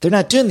ages, they're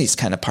not doing these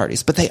kind of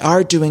parties. But they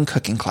are doing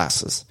cooking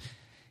classes.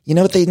 You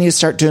know what they need to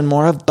start doing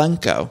more of?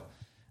 Bunko.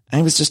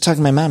 I was just talking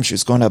to my mom. She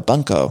was going to a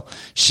bunko.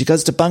 She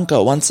goes to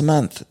bunko once a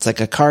month. It's like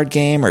a card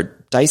game or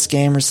dice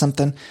game or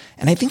something.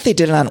 And I think they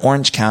did it on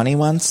Orange County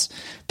once.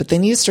 But they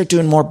need to start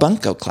doing more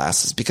bunko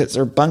classes because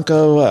their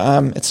bunko,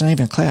 it's not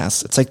even a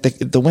class. It's like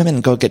the women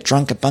go get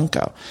drunk at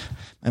bunko.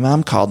 My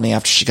mom called me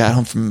after she got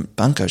home from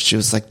bunko. She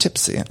was like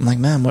tipsy. I'm like,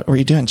 Mom, what were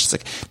you doing? She's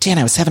like, Dan,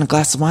 I was having a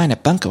glass of wine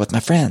at bunko with my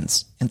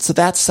friends. And so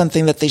that's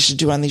something that they should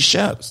do on these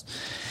shows.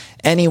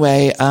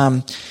 Anyway,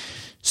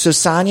 so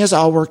Sonia's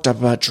all worked up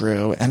about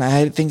Drew, and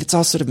I think it's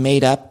all sort of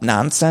made up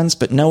nonsense,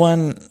 but no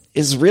one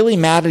is really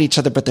mad at each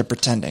other, but they're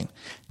pretending.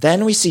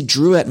 Then we see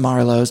Drew at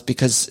Marlowe's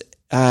because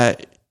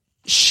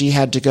she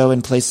had to go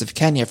in place of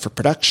Kenya for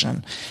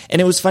production. And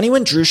it was funny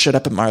when Drew showed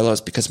up at Marlowe's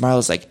because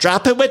Marlowe's like,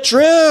 drop it with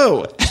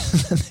Drew!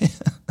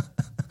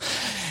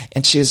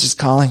 And she was just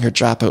calling her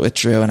drop it with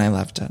Drew, and I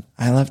loved it.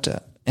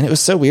 And it was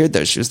so weird,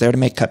 though. She was there to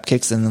make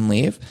cupcakes and then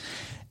leave.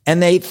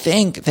 And they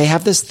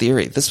have this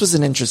theory. This was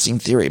an interesting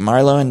theory.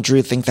 Marlo and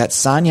Drew think that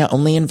Sonia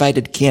only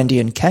invited Candy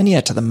and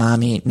Kenya to the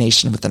Mommy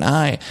Nation with an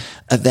I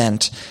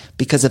event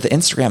because of the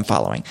Instagram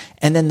following.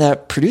 And then the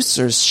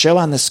producers show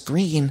on the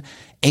screen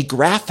a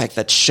graphic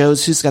that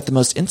shows who's got the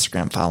most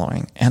Instagram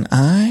following. And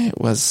I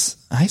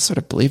sort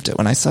of believed it.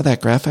 When I saw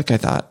that graphic, I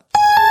thought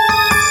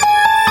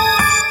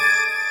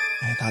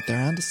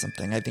they're onto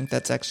something. I think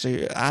that's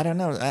actually, I don't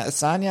know,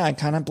 Sonia, I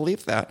kind of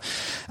believe that.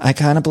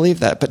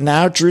 But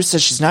now Drew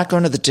says she's not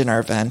going to the dinner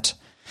event.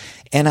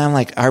 And I'm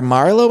like, are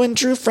Marlo and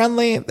Drew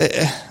friendly?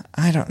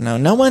 I don't know.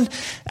 No one,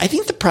 I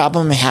think the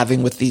problem I'm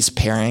having with these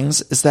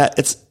pairings is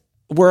that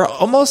we're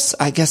almost,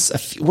 I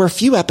guess, we're a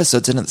few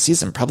episodes into the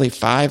season, probably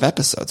 5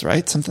 episodes,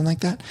 right? Something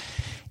like that.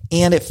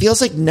 And it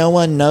feels like no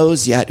one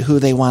knows yet who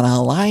they want to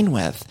align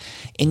with.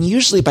 And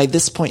usually by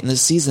this point in the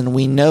season,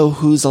 we know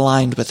who's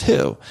aligned with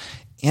who.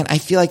 And I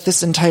feel like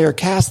this entire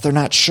cast, they're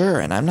not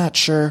sure. And I'm not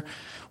sure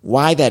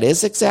why that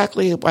is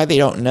exactly, why they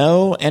don't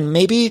know. And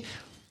maybe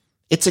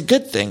it's a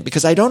good thing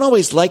because I don't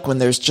always like when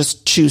there's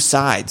just 2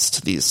 sides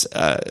to these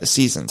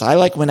seasons. I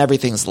like when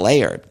everything's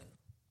layered.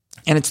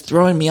 And it's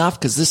throwing me off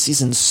because this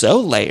season's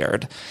so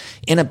layered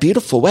in a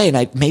beautiful way.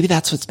 And maybe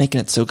that's what's making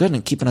it so good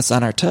and keeping us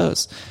on our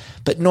toes.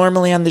 But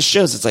normally on the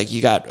shows, it's like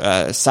you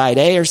got side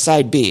A or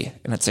side B.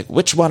 And it's like,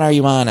 which one are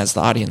you on as the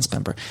audience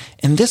member?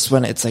 In this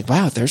one, it's like,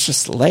 wow, there's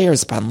just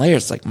layers upon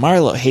layers. Like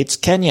Marlo hates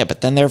Kenya,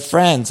 but then they're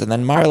friends. And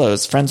then Marlo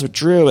is friends with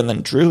Drew. And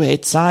then Drew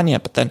hates Sonia.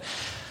 But then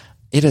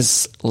it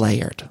is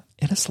layered.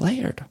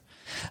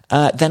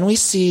 Then we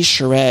see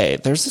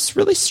Sheree. There's this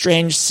really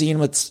strange scene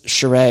with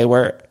Sheree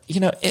where,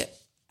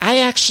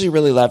 I actually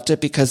really loved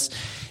it because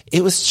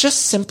it was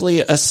just simply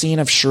a scene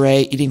of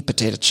Sheree eating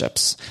potato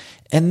chips.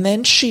 And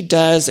then she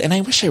does, and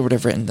I wish I would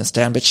have written this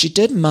down, but she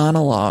did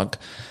monologue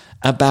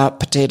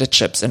about potato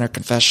chips in her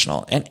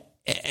confessional. And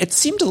it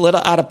seemed a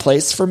little out of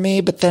place for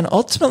me, but then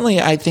ultimately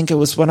I think it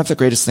was one of the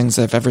greatest things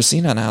I've ever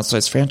seen on a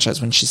Housewives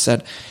franchise when she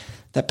said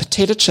that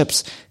potato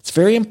chips, it's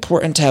very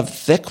important to have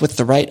thick with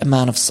the right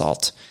amount of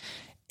salt.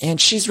 And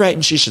she's right,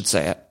 and she should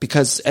say it,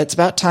 because it's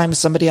about time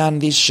somebody on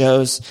these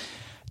shows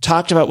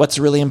talked about what's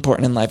really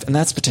important in life, and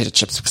that's potato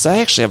chips, because I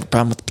actually have a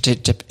problem with the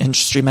potato chip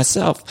industry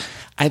myself.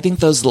 I think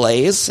those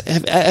Lays,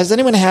 has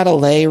anyone had a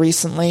Lay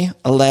recently?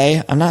 A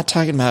Lay? I'm not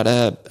talking about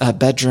a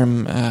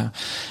bedroom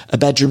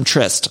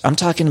tryst. I'm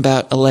talking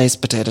about a Lay's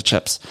potato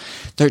chips.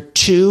 They're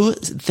too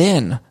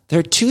thin.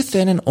 They're too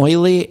thin and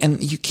oily,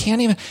 and you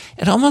can't even,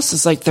 it almost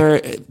is like they're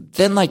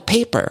thin like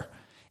paper.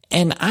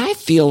 And I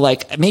feel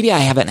like maybe I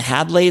haven't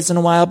had Lays in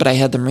a while, but I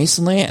had them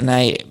recently and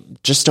I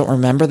just don't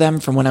remember them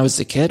from when I was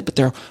a kid, but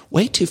they're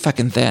way too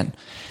fucking thin.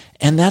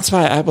 And that's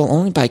why I will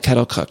only buy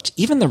kettle cooked.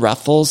 Even the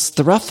Ruffles,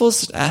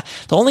 the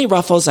only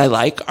Ruffles I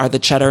like are the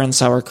cheddar and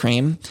sour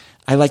cream.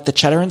 I like the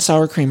cheddar and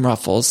sour cream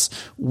Ruffles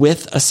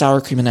with a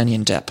sour cream and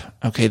onion dip.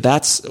 Okay,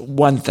 that's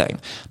one thing.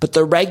 But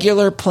the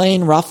regular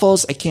plain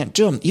Ruffles, I can't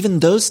do them. Even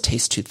those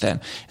taste too thin.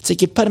 It's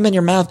like you put them in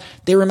your mouth.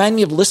 They remind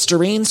me of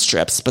Listerine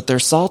strips, but they're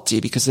salty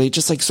because they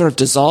just like sort of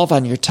dissolve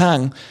on your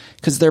tongue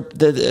because they're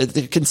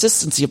the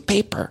consistency of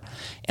paper.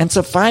 And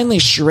so finally,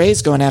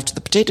 Sheree's going after the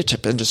potato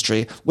chip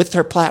industry with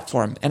her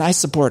platform, and I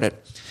support it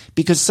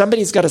because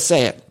somebody's got to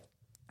say it.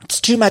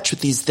 It's too much with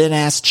these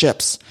thin-ass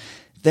chips.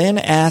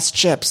 Thin-ass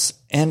chips.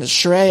 And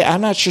Sheree, I'm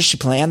not sure she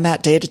planned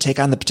that day to take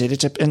on the potato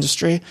chip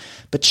industry,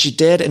 but she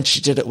did, and she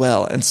did it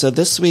well. And so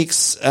this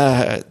week's,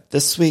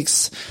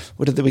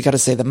 what did we got to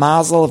say? The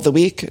mazel of the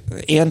week?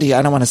 Andy,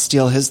 I don't want to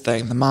steal his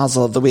thing, the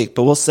mazel of the week,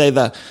 but we'll say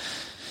the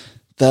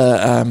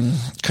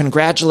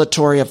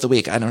congratulatory of the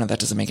week. I don't know. That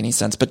doesn't make any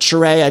sense. But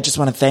Sheree, I just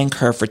want to thank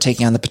her for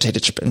taking on the potato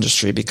chip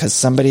industry because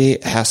somebody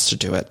has to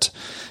do it.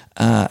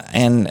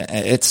 And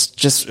it's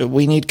just,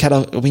 we need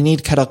kettle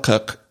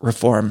cook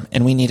reform,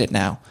 and we need it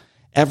now.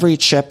 Every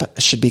chip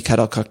should be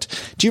kettle cooked.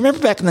 Do you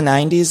remember back in the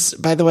 90s,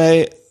 by the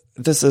way,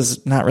 this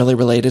is not really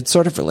related,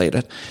 sort of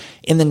related.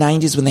 In the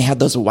 90s when they had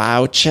those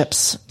Wow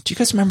chips, do you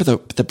guys remember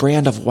the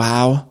brand of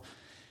Wow?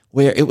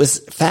 Where it was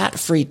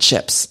fat-free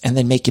chips and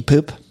they'd make you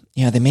poop?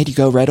 They made you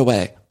go right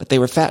away, but they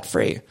were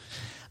fat-free.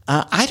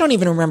 I don't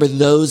even remember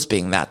those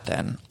being that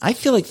thin. I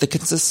feel like the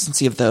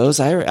consistency of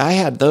those, I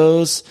had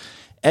those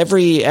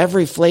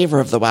every flavor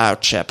of the Wow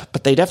chip,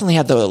 but they definitely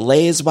had the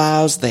Lay's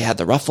Wows, they had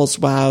the Ruffles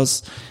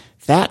Wows,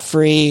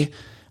 fat-free,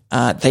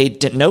 they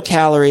did no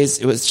calories,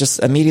 it was just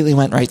immediately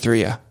went right through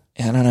you.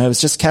 I don't know, it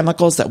was just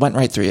chemicals that went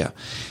right through you.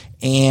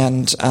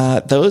 And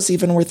those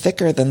even were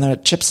thicker than the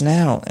chips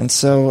now. And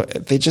so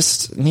they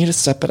just need to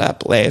step it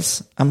up,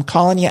 Lay's. I'm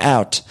calling you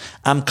out.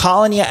 I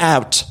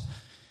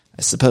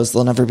suppose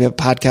they'll never be a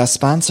podcast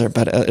sponsor,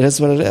 but it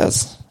is what it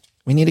is.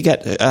 We need to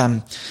get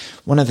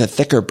one of the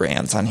thicker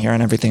brands on here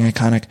on Everything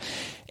Iconic.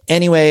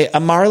 Anyway,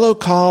 Marlo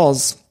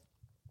calls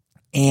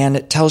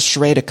and tells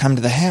Sheree to come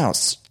to the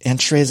house. And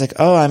Sheree's like,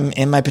 oh, I'm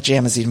in my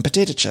pajamas eating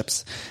potato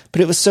chips.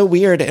 But it was so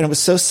weird, and it was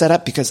so set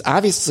up because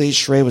obviously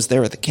Sheree was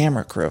there with the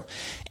camera crew.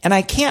 And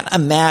I can't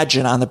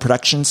imagine on the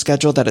production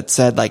schedule that it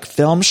said, like,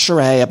 film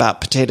Sheree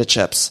about potato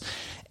chips,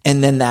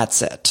 and then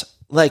that's it.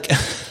 Like,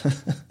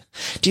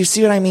 do you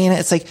see what I mean?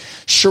 It's like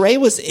Sheree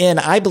was in,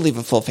 I believe,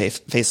 a full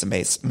face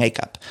of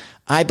makeup.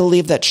 I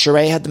believe that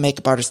Sheree had the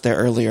makeup artist there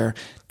earlier.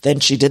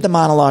 Then she did the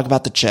monologue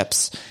about the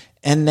chips.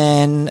 And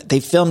then they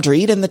filmed her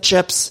eating the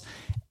chips.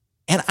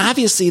 And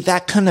obviously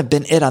that couldn't have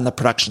been it on the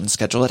production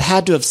schedule. It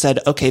had to have said,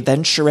 okay,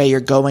 then Sheree,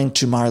 you're going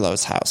to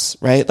Marlo's house,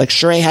 right? Like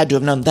Sheree had to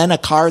have known then a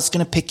car is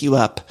going to pick you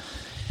up.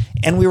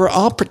 And we were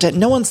all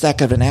no one's that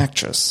good of an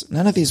actress.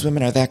 None of these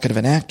women are that good of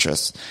an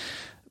actress.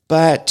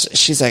 But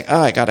she's like, oh,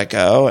 I got to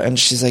go. And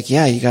she's like,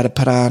 yeah, you got to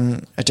put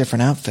on a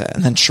different outfit.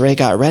 And then Sheree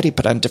got ready,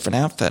 put on a different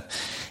outfit.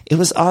 It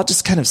was all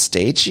just kind of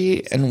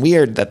stagey and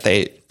weird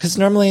because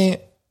normally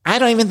I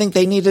don't even think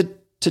they needed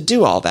to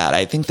do all that.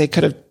 I think they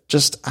could have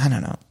just, I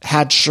don't know,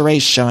 had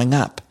Sheree showing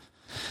up.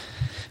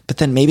 But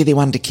then maybe they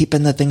wanted to keep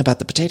in the thing about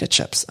the potato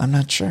chips. I'm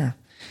not sure.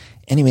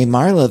 Anyway,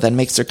 Marlo then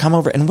makes her come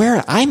over and wear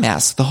an eye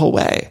mask the whole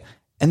way.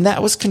 And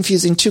that was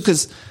confusing too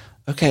because,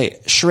 okay,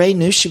 Sheree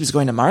knew she was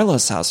going to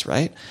Marlo's house,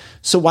 right?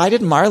 So why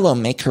did Marlo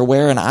make her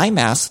wear an eye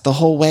mask the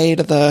whole way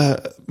to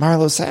the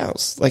Marlo's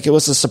house? Like it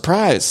was a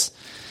surprise.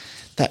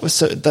 That was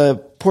so, the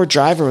poor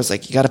driver was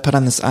like, you got to put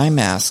on this eye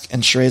mask.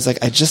 And Sheree's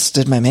like, I just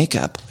did my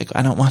makeup. Like,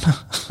 I don't want to,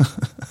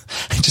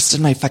 I just did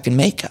my fucking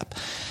makeup.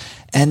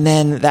 And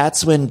then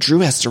that's when Drew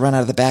has to run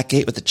out of the back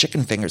gate with the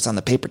chicken fingers on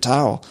the paper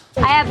towel.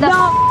 I have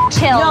the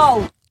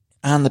chills.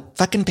 On the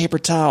fucking paper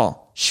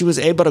towel. She was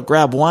able to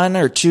grab 1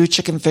 or 2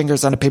 chicken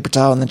fingers on a paper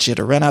towel and then she had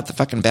to run out the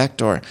fucking back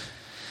door.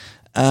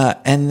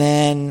 And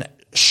then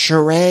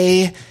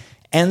Sheree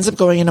ends up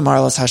going into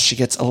Marlo's house. She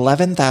gets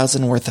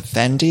 $11,000 worth of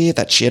Fendi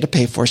that she had to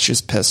pay for. She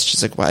was pissed.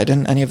 She's like, why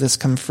didn't any of this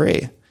come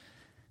free?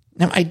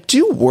 Now, I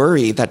do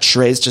worry that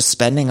Sheree's just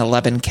spending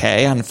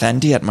 $11K on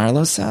Fendi at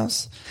Marlo's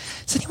house.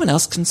 Is anyone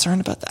else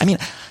concerned about that? I mean,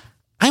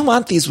 I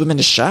want these women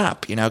to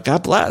shop,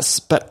 God bless.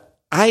 But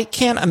I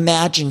can't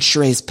imagine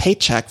Sheree's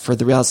paycheck for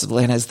the Real Housewives of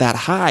Atlanta is that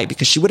high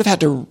because she would have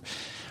had to,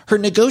 her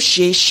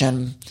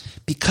negotiation,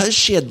 because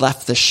she had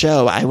left the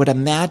show, I would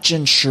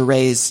imagine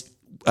Sheree's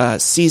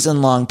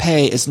season-long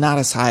pay is not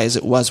as high as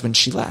it was when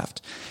she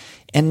left.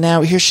 And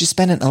now here she's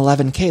spending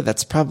 $11K.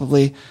 That's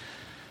probably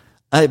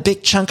a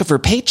big chunk of her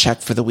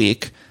paycheck for the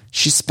week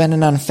she's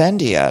spending on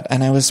Fendi yet.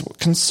 And I was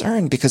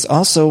concerned because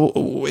also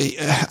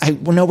I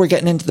know we're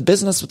getting into the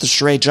business with the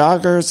Sheree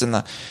joggers and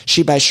the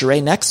She by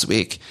Sheree next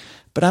week,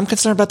 but I'm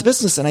concerned about the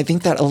business. And I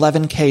think that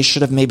 $11K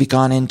should have maybe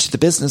gone into the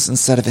business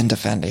instead of into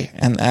Fendi.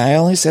 And I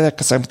only say that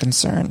because I'm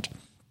concerned.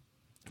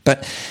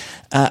 But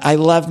I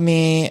love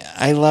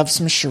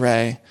some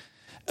Sheree.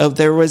 Oh,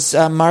 there was,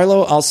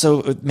 Marlo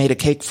also made a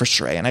cake for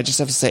Sheree, and I just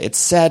have to say, it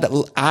said,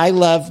 I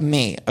love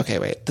me. Okay,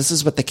 wait, this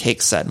is what the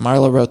cake said.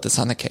 Marlo wrote this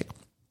on the cake.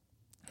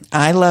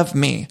 I love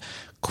me,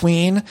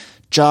 Queen,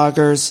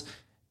 joggers,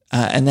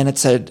 and then it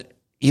said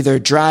either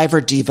Drive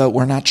or Diva.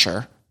 We're not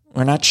sure.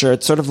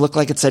 It sort of looked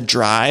like it said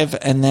Drive,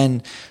 and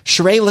then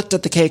Sheree looked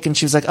at the cake and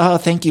she was like, oh,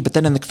 thank you. But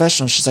then in the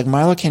confessional, she's like,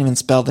 Marlo can't even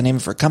spell the name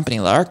of her company,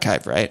 La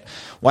Archive, right?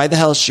 Why the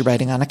hell is she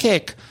writing on a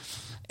cake?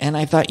 And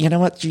I thought, you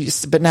know what?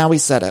 But now we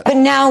said it.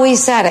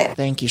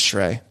 Thank you,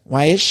 Sheree.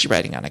 Why is she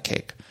writing on a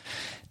cake?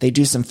 They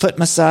do some foot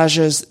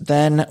massages.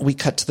 Then we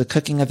cut to the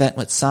cooking event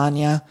with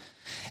Sonia.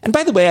 And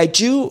by the way,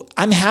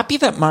 I'm happy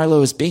that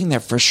Marlo is being there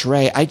for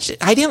Sheree.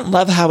 I didn't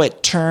love how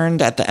it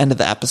turned at the end of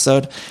the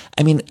episode.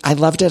 I mean, I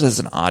loved it as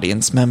an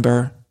audience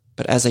member,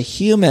 but as a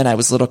human, I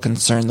was a little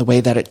concerned the way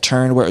that it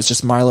turned where it was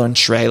just Marlo and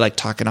Sheree like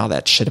talking all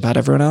that shit about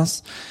everyone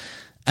else.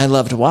 I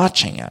loved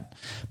watching it.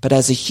 But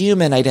as a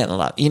human, I didn't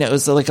love, it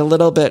was like a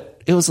little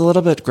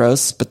bit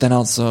gross, but then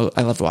also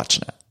I loved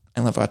watching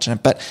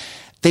it. But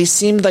they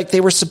seemed like they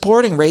were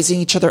supporting,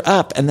 raising each other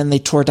up, and then they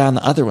tore down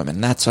the other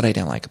women. That's what I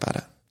didn't like about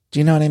it. Do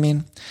you know what I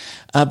mean?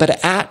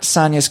 But at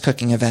Sonia's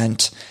cooking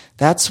event,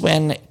 that's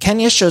when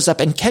Kenya shows up,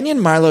 and Kenya and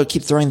Marlo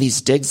keep throwing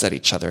these digs at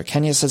each other.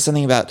 Kenya says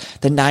something about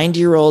the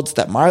 90-year-olds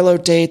that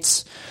Marlo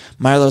dates.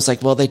 Marlo's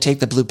like, well, they take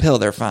the blue pill,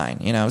 they're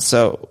fine,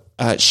 so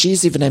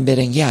she's even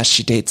admitting, yeah,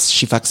 she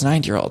fucks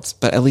 90-year-olds,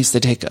 but at least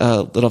they take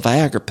a little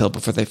Viagra pill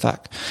before they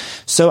fuck.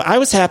 So I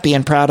was happy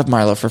and proud of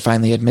Marlo for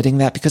finally admitting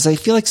that, because I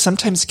feel like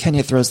sometimes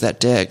Kenya throws that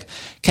dig.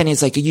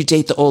 Kenya's like, you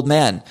date the old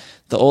men,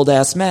 the old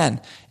ass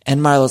men. And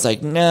Marlo's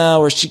like,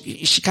 no, or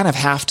she kind of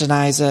half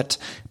denies it.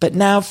 But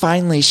now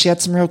finally she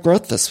had some real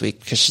growth this week,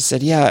 because she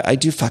said, yeah, I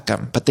do fuck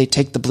them, but they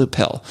take the blue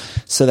pill.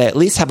 So they at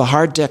least have a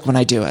hard dick when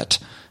I do it.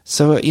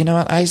 So you know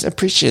what? I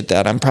appreciate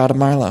that. I'm proud of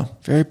Marlo.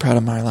 Very proud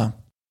of Marlo.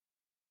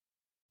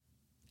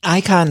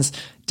 Icons.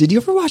 Did you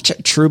ever watch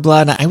True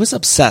Blood? I was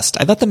obsessed.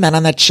 I thought the men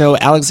on that show,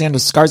 Alexander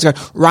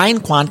Skarsgård, Ryan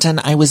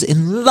Kwanten, I was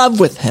in love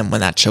with him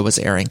when that show was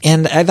airing.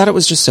 And I thought it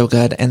was just so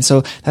good. And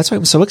so that's why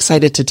I'm so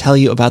excited to tell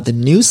you about the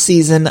new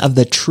season of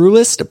the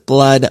Truest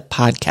Blood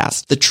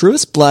podcast. The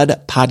Truest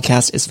Blood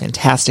podcast is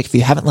fantastic. If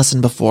you haven't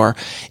listened before,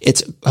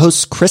 it's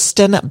hosts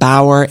Kristen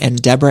Bauer and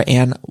Deborah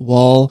Ann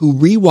Woll, who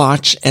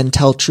rewatch and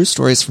tell true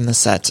stories from the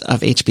set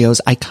of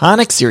HBO's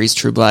iconic series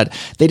True Blood.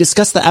 They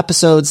discuss the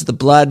episodes, the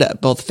blood,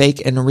 both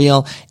fake and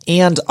real,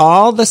 and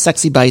all the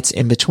sexy bites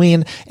in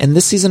between. And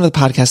this season of the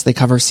podcast, they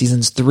cover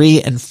seasons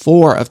 3 and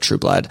 4 of True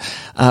Blood,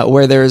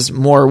 where there's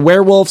more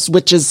werewolves,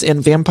 witches,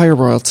 and vampire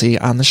royalty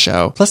on the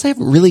show. Plus, they have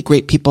really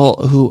great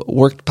people who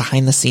worked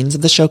behind the scenes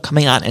of the show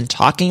coming on and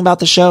talking about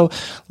the show.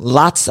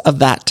 Lots of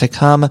that to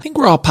come. I think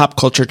we're all pop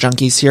culture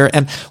junkies here.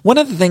 And one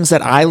of the things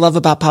that I love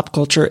about pop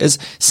culture is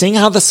seeing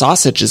how the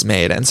sausage is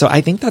made. And so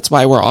I think that's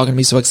why we're all going to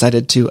be so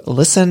excited to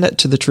listen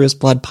to the Truest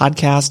Blood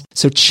podcast.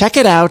 So check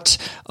it out.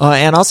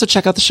 And also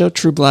check out the show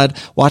True Blood.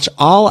 Watch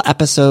all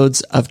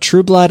episodes of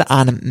True Blood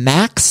on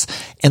Max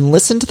and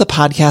listen to the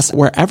podcast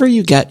wherever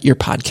you get your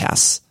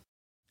podcasts.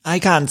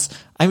 Icons.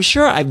 I'm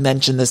sure I've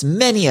mentioned this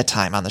many a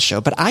time on the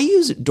show, but I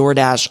use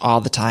DoorDash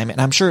all the time,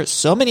 and I'm sure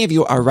so many of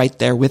you are right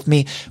there with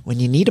me. When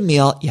you need a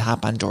meal, you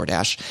hop on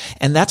DoorDash.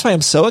 And that's why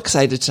I'm so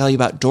excited to tell you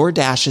about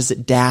DoorDash's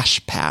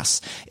Dash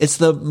Pass. It's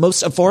the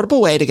most affordable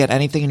way to get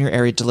anything in your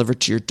area delivered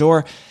to your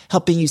door,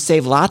 helping you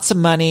save lots of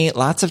money,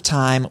 lots of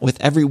time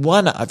with every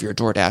one of your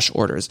DoorDash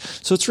orders.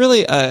 So it's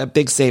really a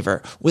big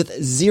saver with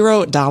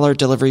 $0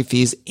 delivery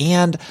fees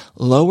and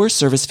lower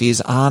service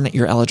fees on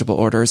your eligible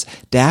orders.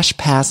 Dash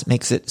Pass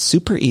makes it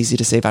super easy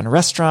to save on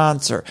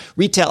restaurants or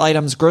retail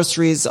items,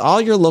 groceries, all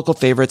your local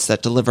favorites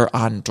that deliver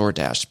on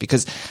DoorDash.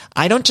 Because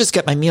I don't just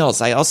get my meals,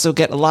 I also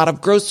get a lot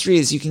of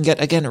groceries. You can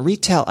get, again,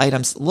 retail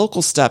items,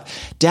 local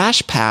stuff.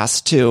 Dash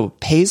Pass, too,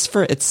 pays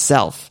for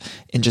itself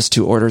in just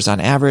 2 orders on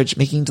average,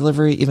 making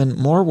delivery even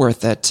more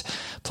worth it.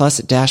 Plus,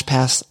 Dash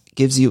Pass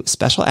gives you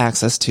special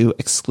access to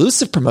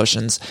exclusive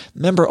promotions,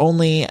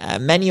 member-only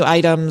menu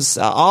items,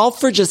 all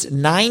for just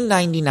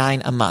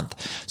 $9.99 a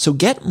month. So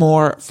get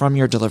more from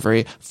your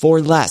delivery for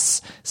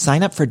less.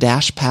 Sign up for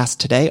Dash Pass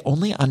today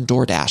only on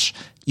DoorDash.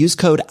 Use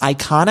code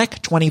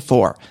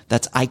ICONIC24.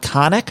 That's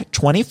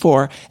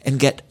ICONIC24 and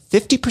get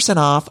 50%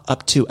 off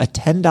up to a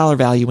 $10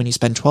 value when you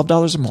spend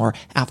 $12 or more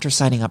after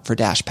signing up for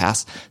Dash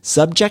Pass.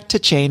 Subject to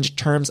change.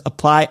 Terms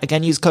apply.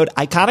 Again, use code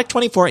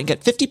ICONIC24 and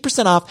get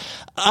 50%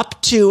 off up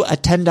to a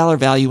 $10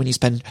 value when you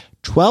spend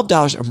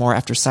 $12 or more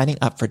after signing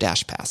up for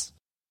Dash Pass.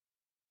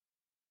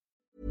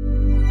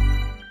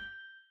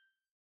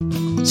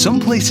 Some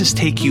places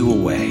take you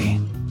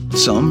away.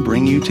 Some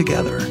bring you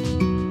together.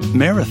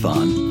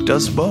 Marathon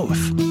does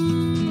both.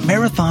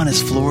 Marathon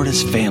is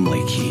Florida's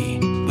family key,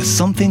 with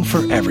something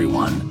for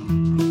everyone.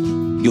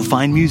 you'll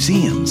find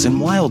museums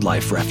and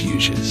wildlife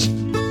refuges,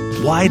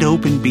 wide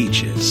open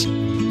beaches,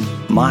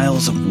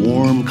 miles of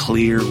warm,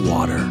 clear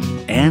water,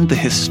 and the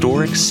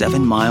historic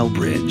 7 Mile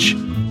Bridge.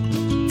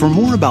 For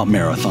more about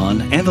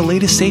Marathon and the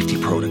latest safety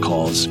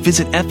protocols,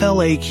 visit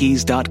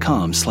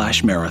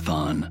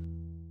flakeys.com/marathon.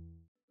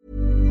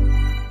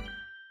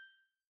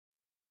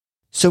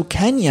 So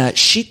Kenya,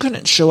 she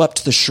couldn't show up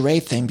to the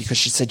Sheree thing because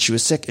she said she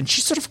was sick, and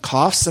she sort of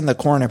coughs in the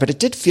corner, but it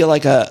did feel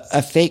like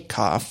a fake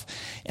cough.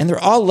 And they're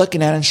all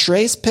looking at her, and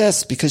Sheree's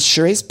pissed because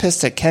Sheree's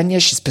pissed at Kenya.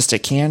 She's pissed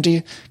at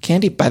Candy.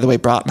 Candy, by the way,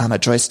 brought Mama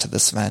Joyce to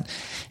this event.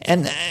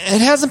 And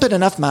it hasn't been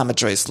enough Mama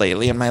Joyce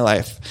lately in my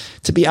life.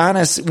 To be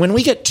honest, when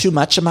we get too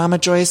much of Mama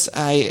Joyce,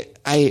 I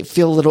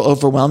feel a little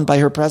overwhelmed by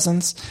her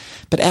presence.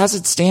 But as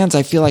it stands,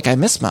 I feel like I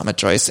miss Mama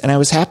Joyce, and I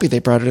was happy they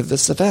brought her to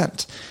this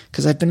event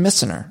because I've been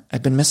missing her.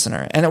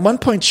 And at one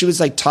point, she was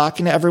like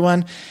talking to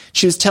everyone.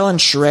 She was telling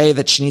Sheree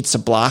that she needs to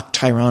block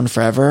Tyrone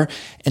forever,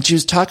 and she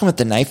was talking with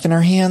the knife in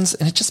her hands,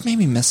 and it just made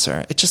me miss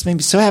her. It just made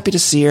me so happy to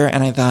see her,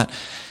 and I thought,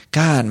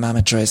 God,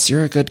 Mama Joyce,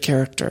 you're a good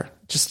character.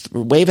 Just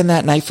waving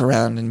that knife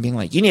around and being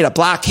like, you need to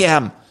block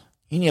him.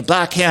 You need to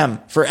block him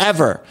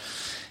forever.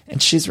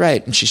 And she's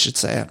right, and she should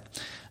say it.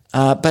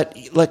 But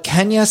look,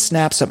 Kenya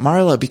snaps at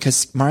Marlo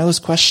because Marlo's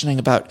questioning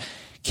about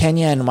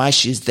Kenya and why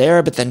she's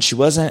there, but then she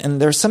wasn't.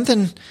 And there's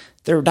something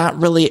they're not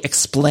really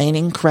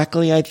explaining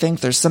correctly, I think.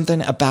 There's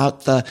something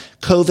about the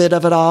COVID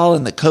of it all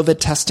and the COVID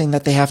testing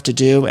that they have to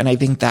do. And I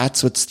think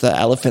that's what's the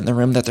elephant in the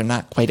room that they're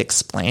not quite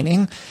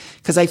explaining.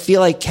 Because I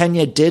feel like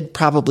Kenya did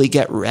probably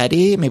get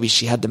ready. Maybe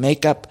she had the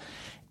makeup.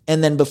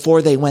 And then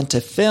before they went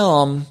to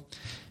film,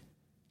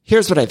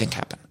 here's what I think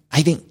happened.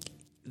 I think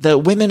the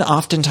women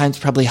oftentimes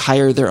probably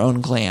hire their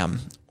own glam,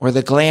 or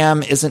the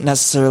glam isn't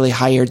necessarily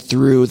hired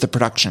through the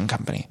production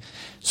company.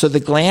 So the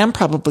glam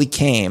probably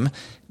came,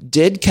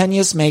 did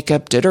Kenya's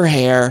makeup, did her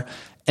hair,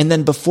 and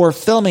then before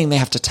filming, they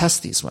have to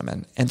test these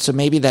women. And so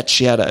maybe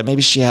she had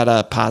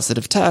a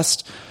positive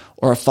test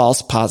or a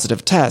false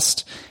positive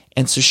test.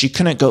 And so she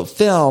couldn't go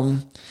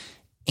film,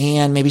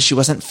 and maybe she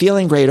wasn't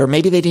feeling great, or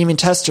maybe they didn't even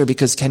test her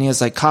because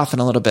Kenya's like coughing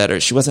a little bit, or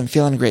she wasn't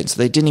feeling great. So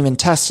they didn't even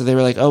test her. They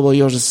were like, oh, well,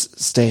 you'll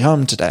just stay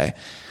home today.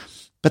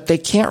 But they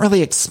can't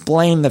really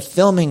explain the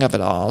filming of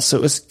it all.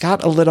 So it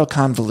got a little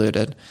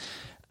convoluted.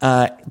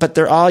 But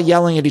they're all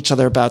yelling at each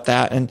other about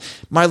that. And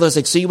Marlo's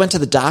like, so you went to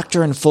the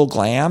doctor in full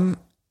glam?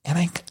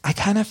 And I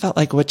kind of felt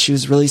like what she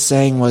was really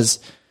saying was,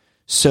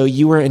 so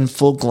you were in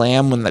full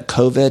glam when the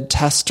COVID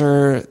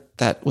tester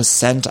that was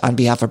sent on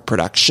behalf of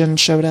production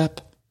showed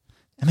up?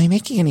 Am I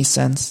making any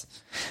sense?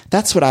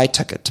 That's what I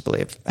took it to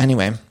believe.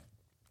 Anyway,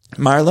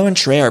 Marlo and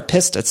Sheree are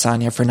pissed at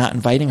Sonia for not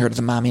inviting her to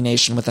the Mommy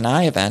Nation with an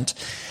Eye event.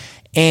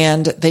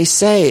 And they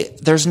say,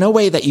 there's no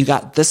way that you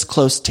got this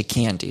close to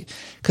Candy.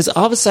 Because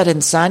all of a sudden,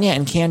 Sonia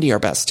and Candy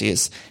are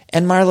besties.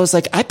 And Marlo's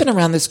like, I've been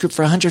around this group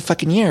for 100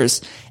 fucking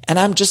years, and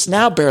I'm just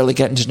now barely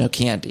getting to know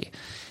Candy.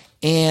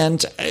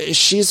 And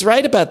she's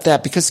right about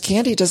that, because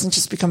Candy doesn't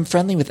just become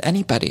friendly with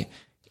anybody.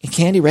 And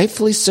Candy,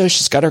 rightfully so,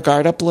 she's got her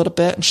guard up a little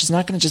bit, and she's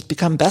not going to just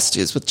become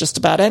besties with just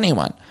about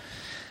anyone.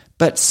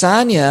 But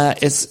Sonia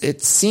it's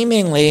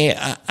seemingly,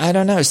 I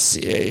don't know,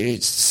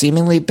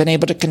 seemingly been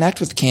able to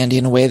connect with Candy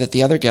in a way that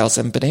the other gals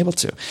haven't been able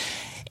to.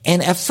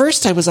 And at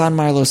first I was on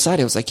Marlo's side.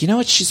 I was like, you know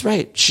what? She's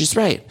right. She's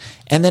right.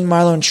 And then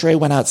Marlo and Sheree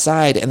went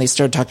outside and they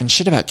started talking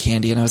shit about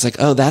Candy. And I was like,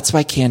 oh, that's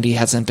why Candy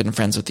hasn't been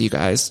friends with you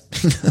guys.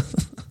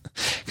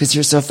 Because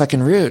you're so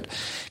fucking rude.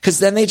 Because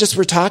then they just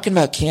were talking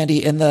about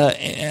Candy in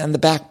the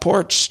back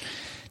porch.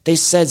 They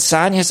said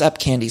Sonia's up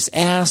Candy's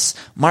ass.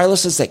 Marlo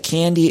says that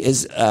Candy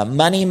is a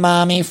money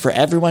mommy for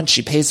everyone.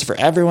 She pays for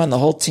everyone, the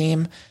whole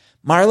team.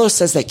 Marlo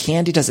says that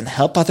Candy doesn't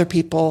help other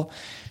people.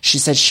 She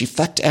said she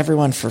fucked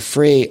everyone for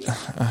free.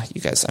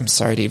 You guys, I'm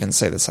sorry to even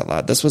say this out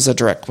loud. This was a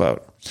direct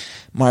quote.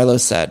 Marlo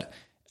said,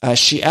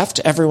 she effed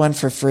everyone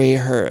for free.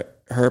 Her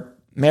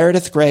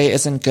Meredith Grey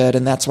isn't good,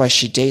 and that's why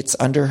she dates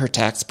under her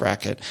tax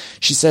bracket.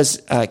 She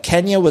says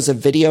Kenya was a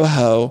video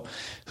hoe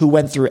who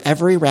went through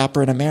every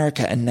rapper in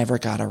America and never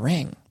got a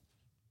ring.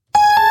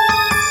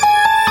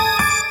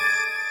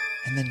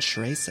 And then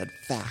Sheree said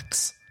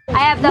facts. I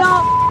have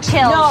the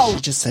chills. No.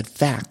 She just said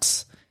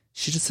facts.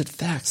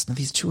 Now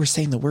these two are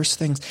saying the worst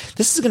things.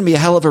 This is going to be a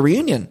hell of a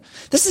reunion.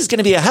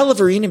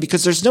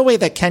 Because there's no way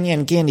that Kenya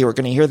and Candy were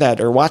going to hear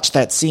that or watch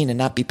that scene and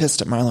not be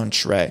pissed at Marlo and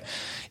Sheree.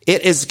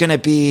 It is going to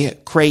be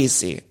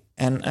crazy.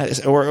 And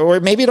or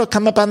maybe it'll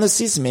come up on this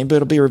season. Maybe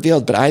it'll be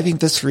revealed. But I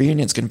think this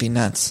reunion is going to be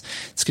nuts.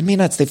 It's going to be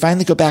nuts. They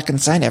finally go back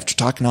inside after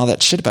talking all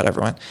that shit about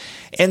everyone.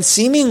 And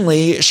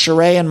seemingly,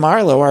 Sheree and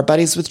Marlo are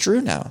buddies with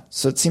Drew now.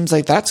 So it seems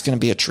like that's going to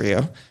be a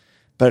trio.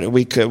 But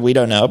we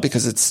don't know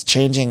because it's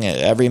changing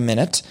every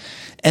minute.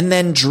 And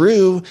then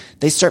Drew,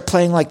 they start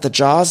playing like the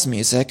Jaws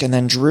music. And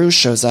then Drew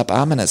shows up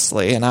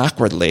ominously and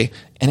awkwardly.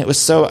 And it was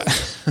so...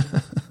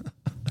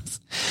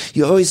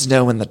 You always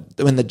know when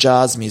the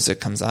Jaws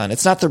music comes on.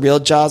 It's not the real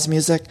Jaws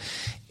music.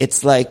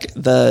 It's like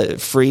the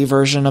free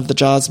version of the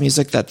Jaws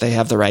music that they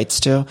have the rights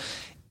to.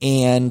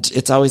 And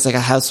it's always like a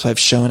housewife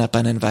showing up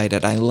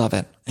uninvited. I love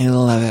it.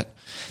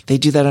 They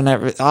do that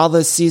on all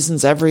the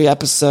seasons, every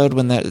episode.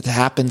 When that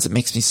happens, it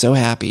makes me so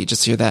happy. You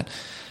just hear that.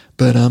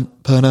 Ba-dum,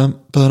 ba-dum,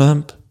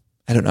 ba-dum.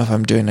 I don't know if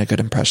I'm doing a good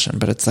impression,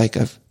 but it's like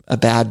a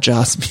bad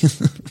Jaws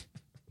music.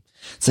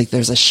 It's like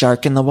there's a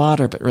shark in the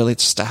water, but really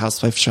it's just a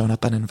housewife showing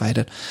up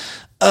uninvited.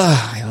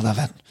 I love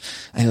it.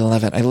 I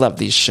love it. I love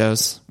these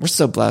shows. We're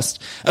so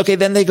blessed. Okay,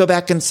 then they go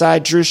back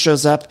inside. Drew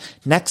shows up.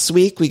 Next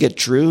week, we get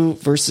Drew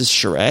versus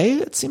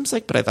Sheree, it seems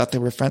like, but I thought they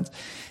were friends.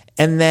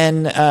 And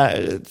then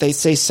they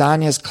say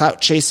Sonya's clout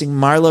chasing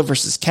Marlo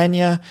versus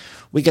Kenya.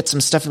 We get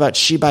some stuff about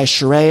She by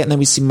Sheree, and then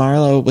we see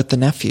Marlo with the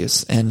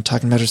nephews and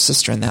talking about her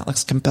sister, and that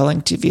looks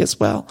compelling TV as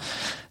well.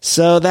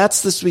 So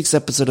that's this week's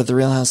episode of The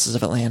Real Houses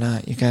of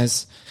Atlanta, you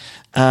guys.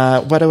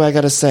 What do I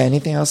got to say?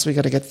 Anything else we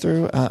got to get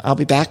through? I'll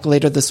be back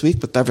later this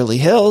week with Beverly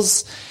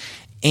Hills.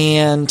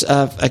 And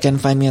again,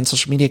 find me on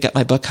social media. Get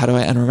my book, How Do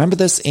I Unremember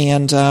This?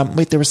 And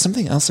wait, there was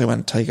something else I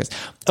want to tell you guys.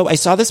 Oh, I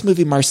saw this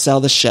movie, Marcel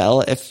the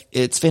Shell.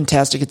 It's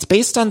fantastic. It's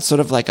based on sort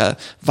of like a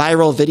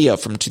viral video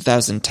from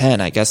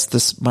 2010. I guess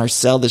this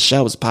Marcel the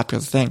Shell was a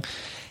popular thing.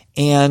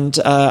 And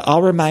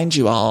I'll remind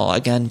you all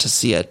again to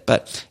see it.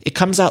 But it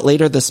comes out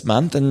later this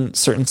month in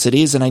certain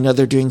cities, and I know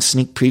they're doing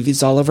sneak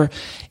previews all over.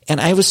 And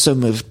I was so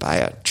moved by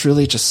it.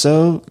 Truly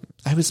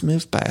I was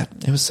moved by it.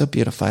 It was so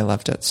beautiful. I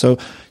loved it. So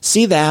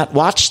see that.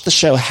 Watch the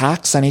show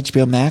Hacks on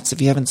HBO Max.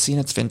 If you haven't seen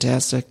it, it's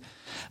fantastic.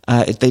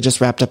 They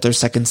just wrapped up their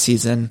second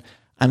season.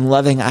 I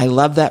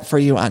love that for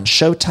you on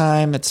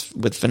Showtime. It's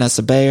with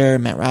Vanessa Bayer,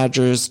 Matt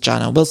Rogers,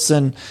 John L.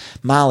 Wilson,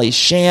 Molly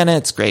Shannon.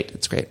 It's great.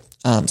 It's great.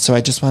 So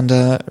I just wanted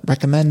to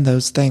recommend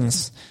those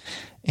things.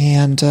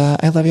 And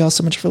I love you all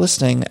so much for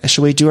listening.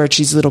 Should we do our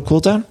cheesy little cool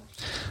down?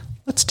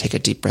 Let's take a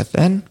deep breath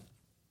in.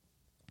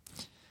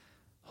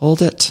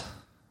 Hold it.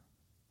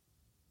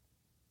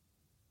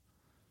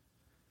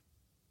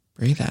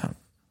 Breathe out.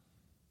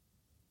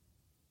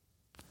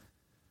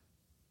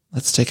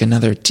 Let's take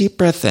another deep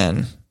breath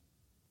in.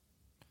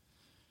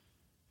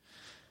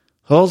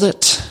 Hold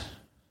it.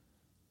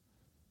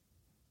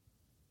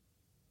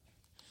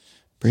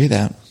 Breathe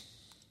out.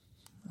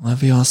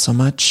 Love you all so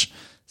much.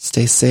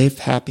 Stay safe,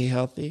 happy,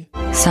 healthy.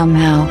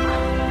 Somehow,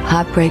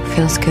 heartbreak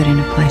feels good in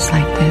a place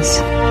like this.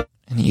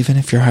 And even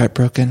if you're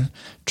heartbroken,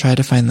 try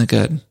to find the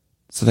good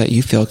so that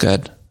you feel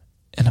good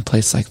in a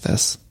place like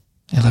this.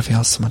 I love you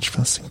all so much for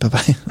listening.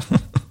 Bye-bye.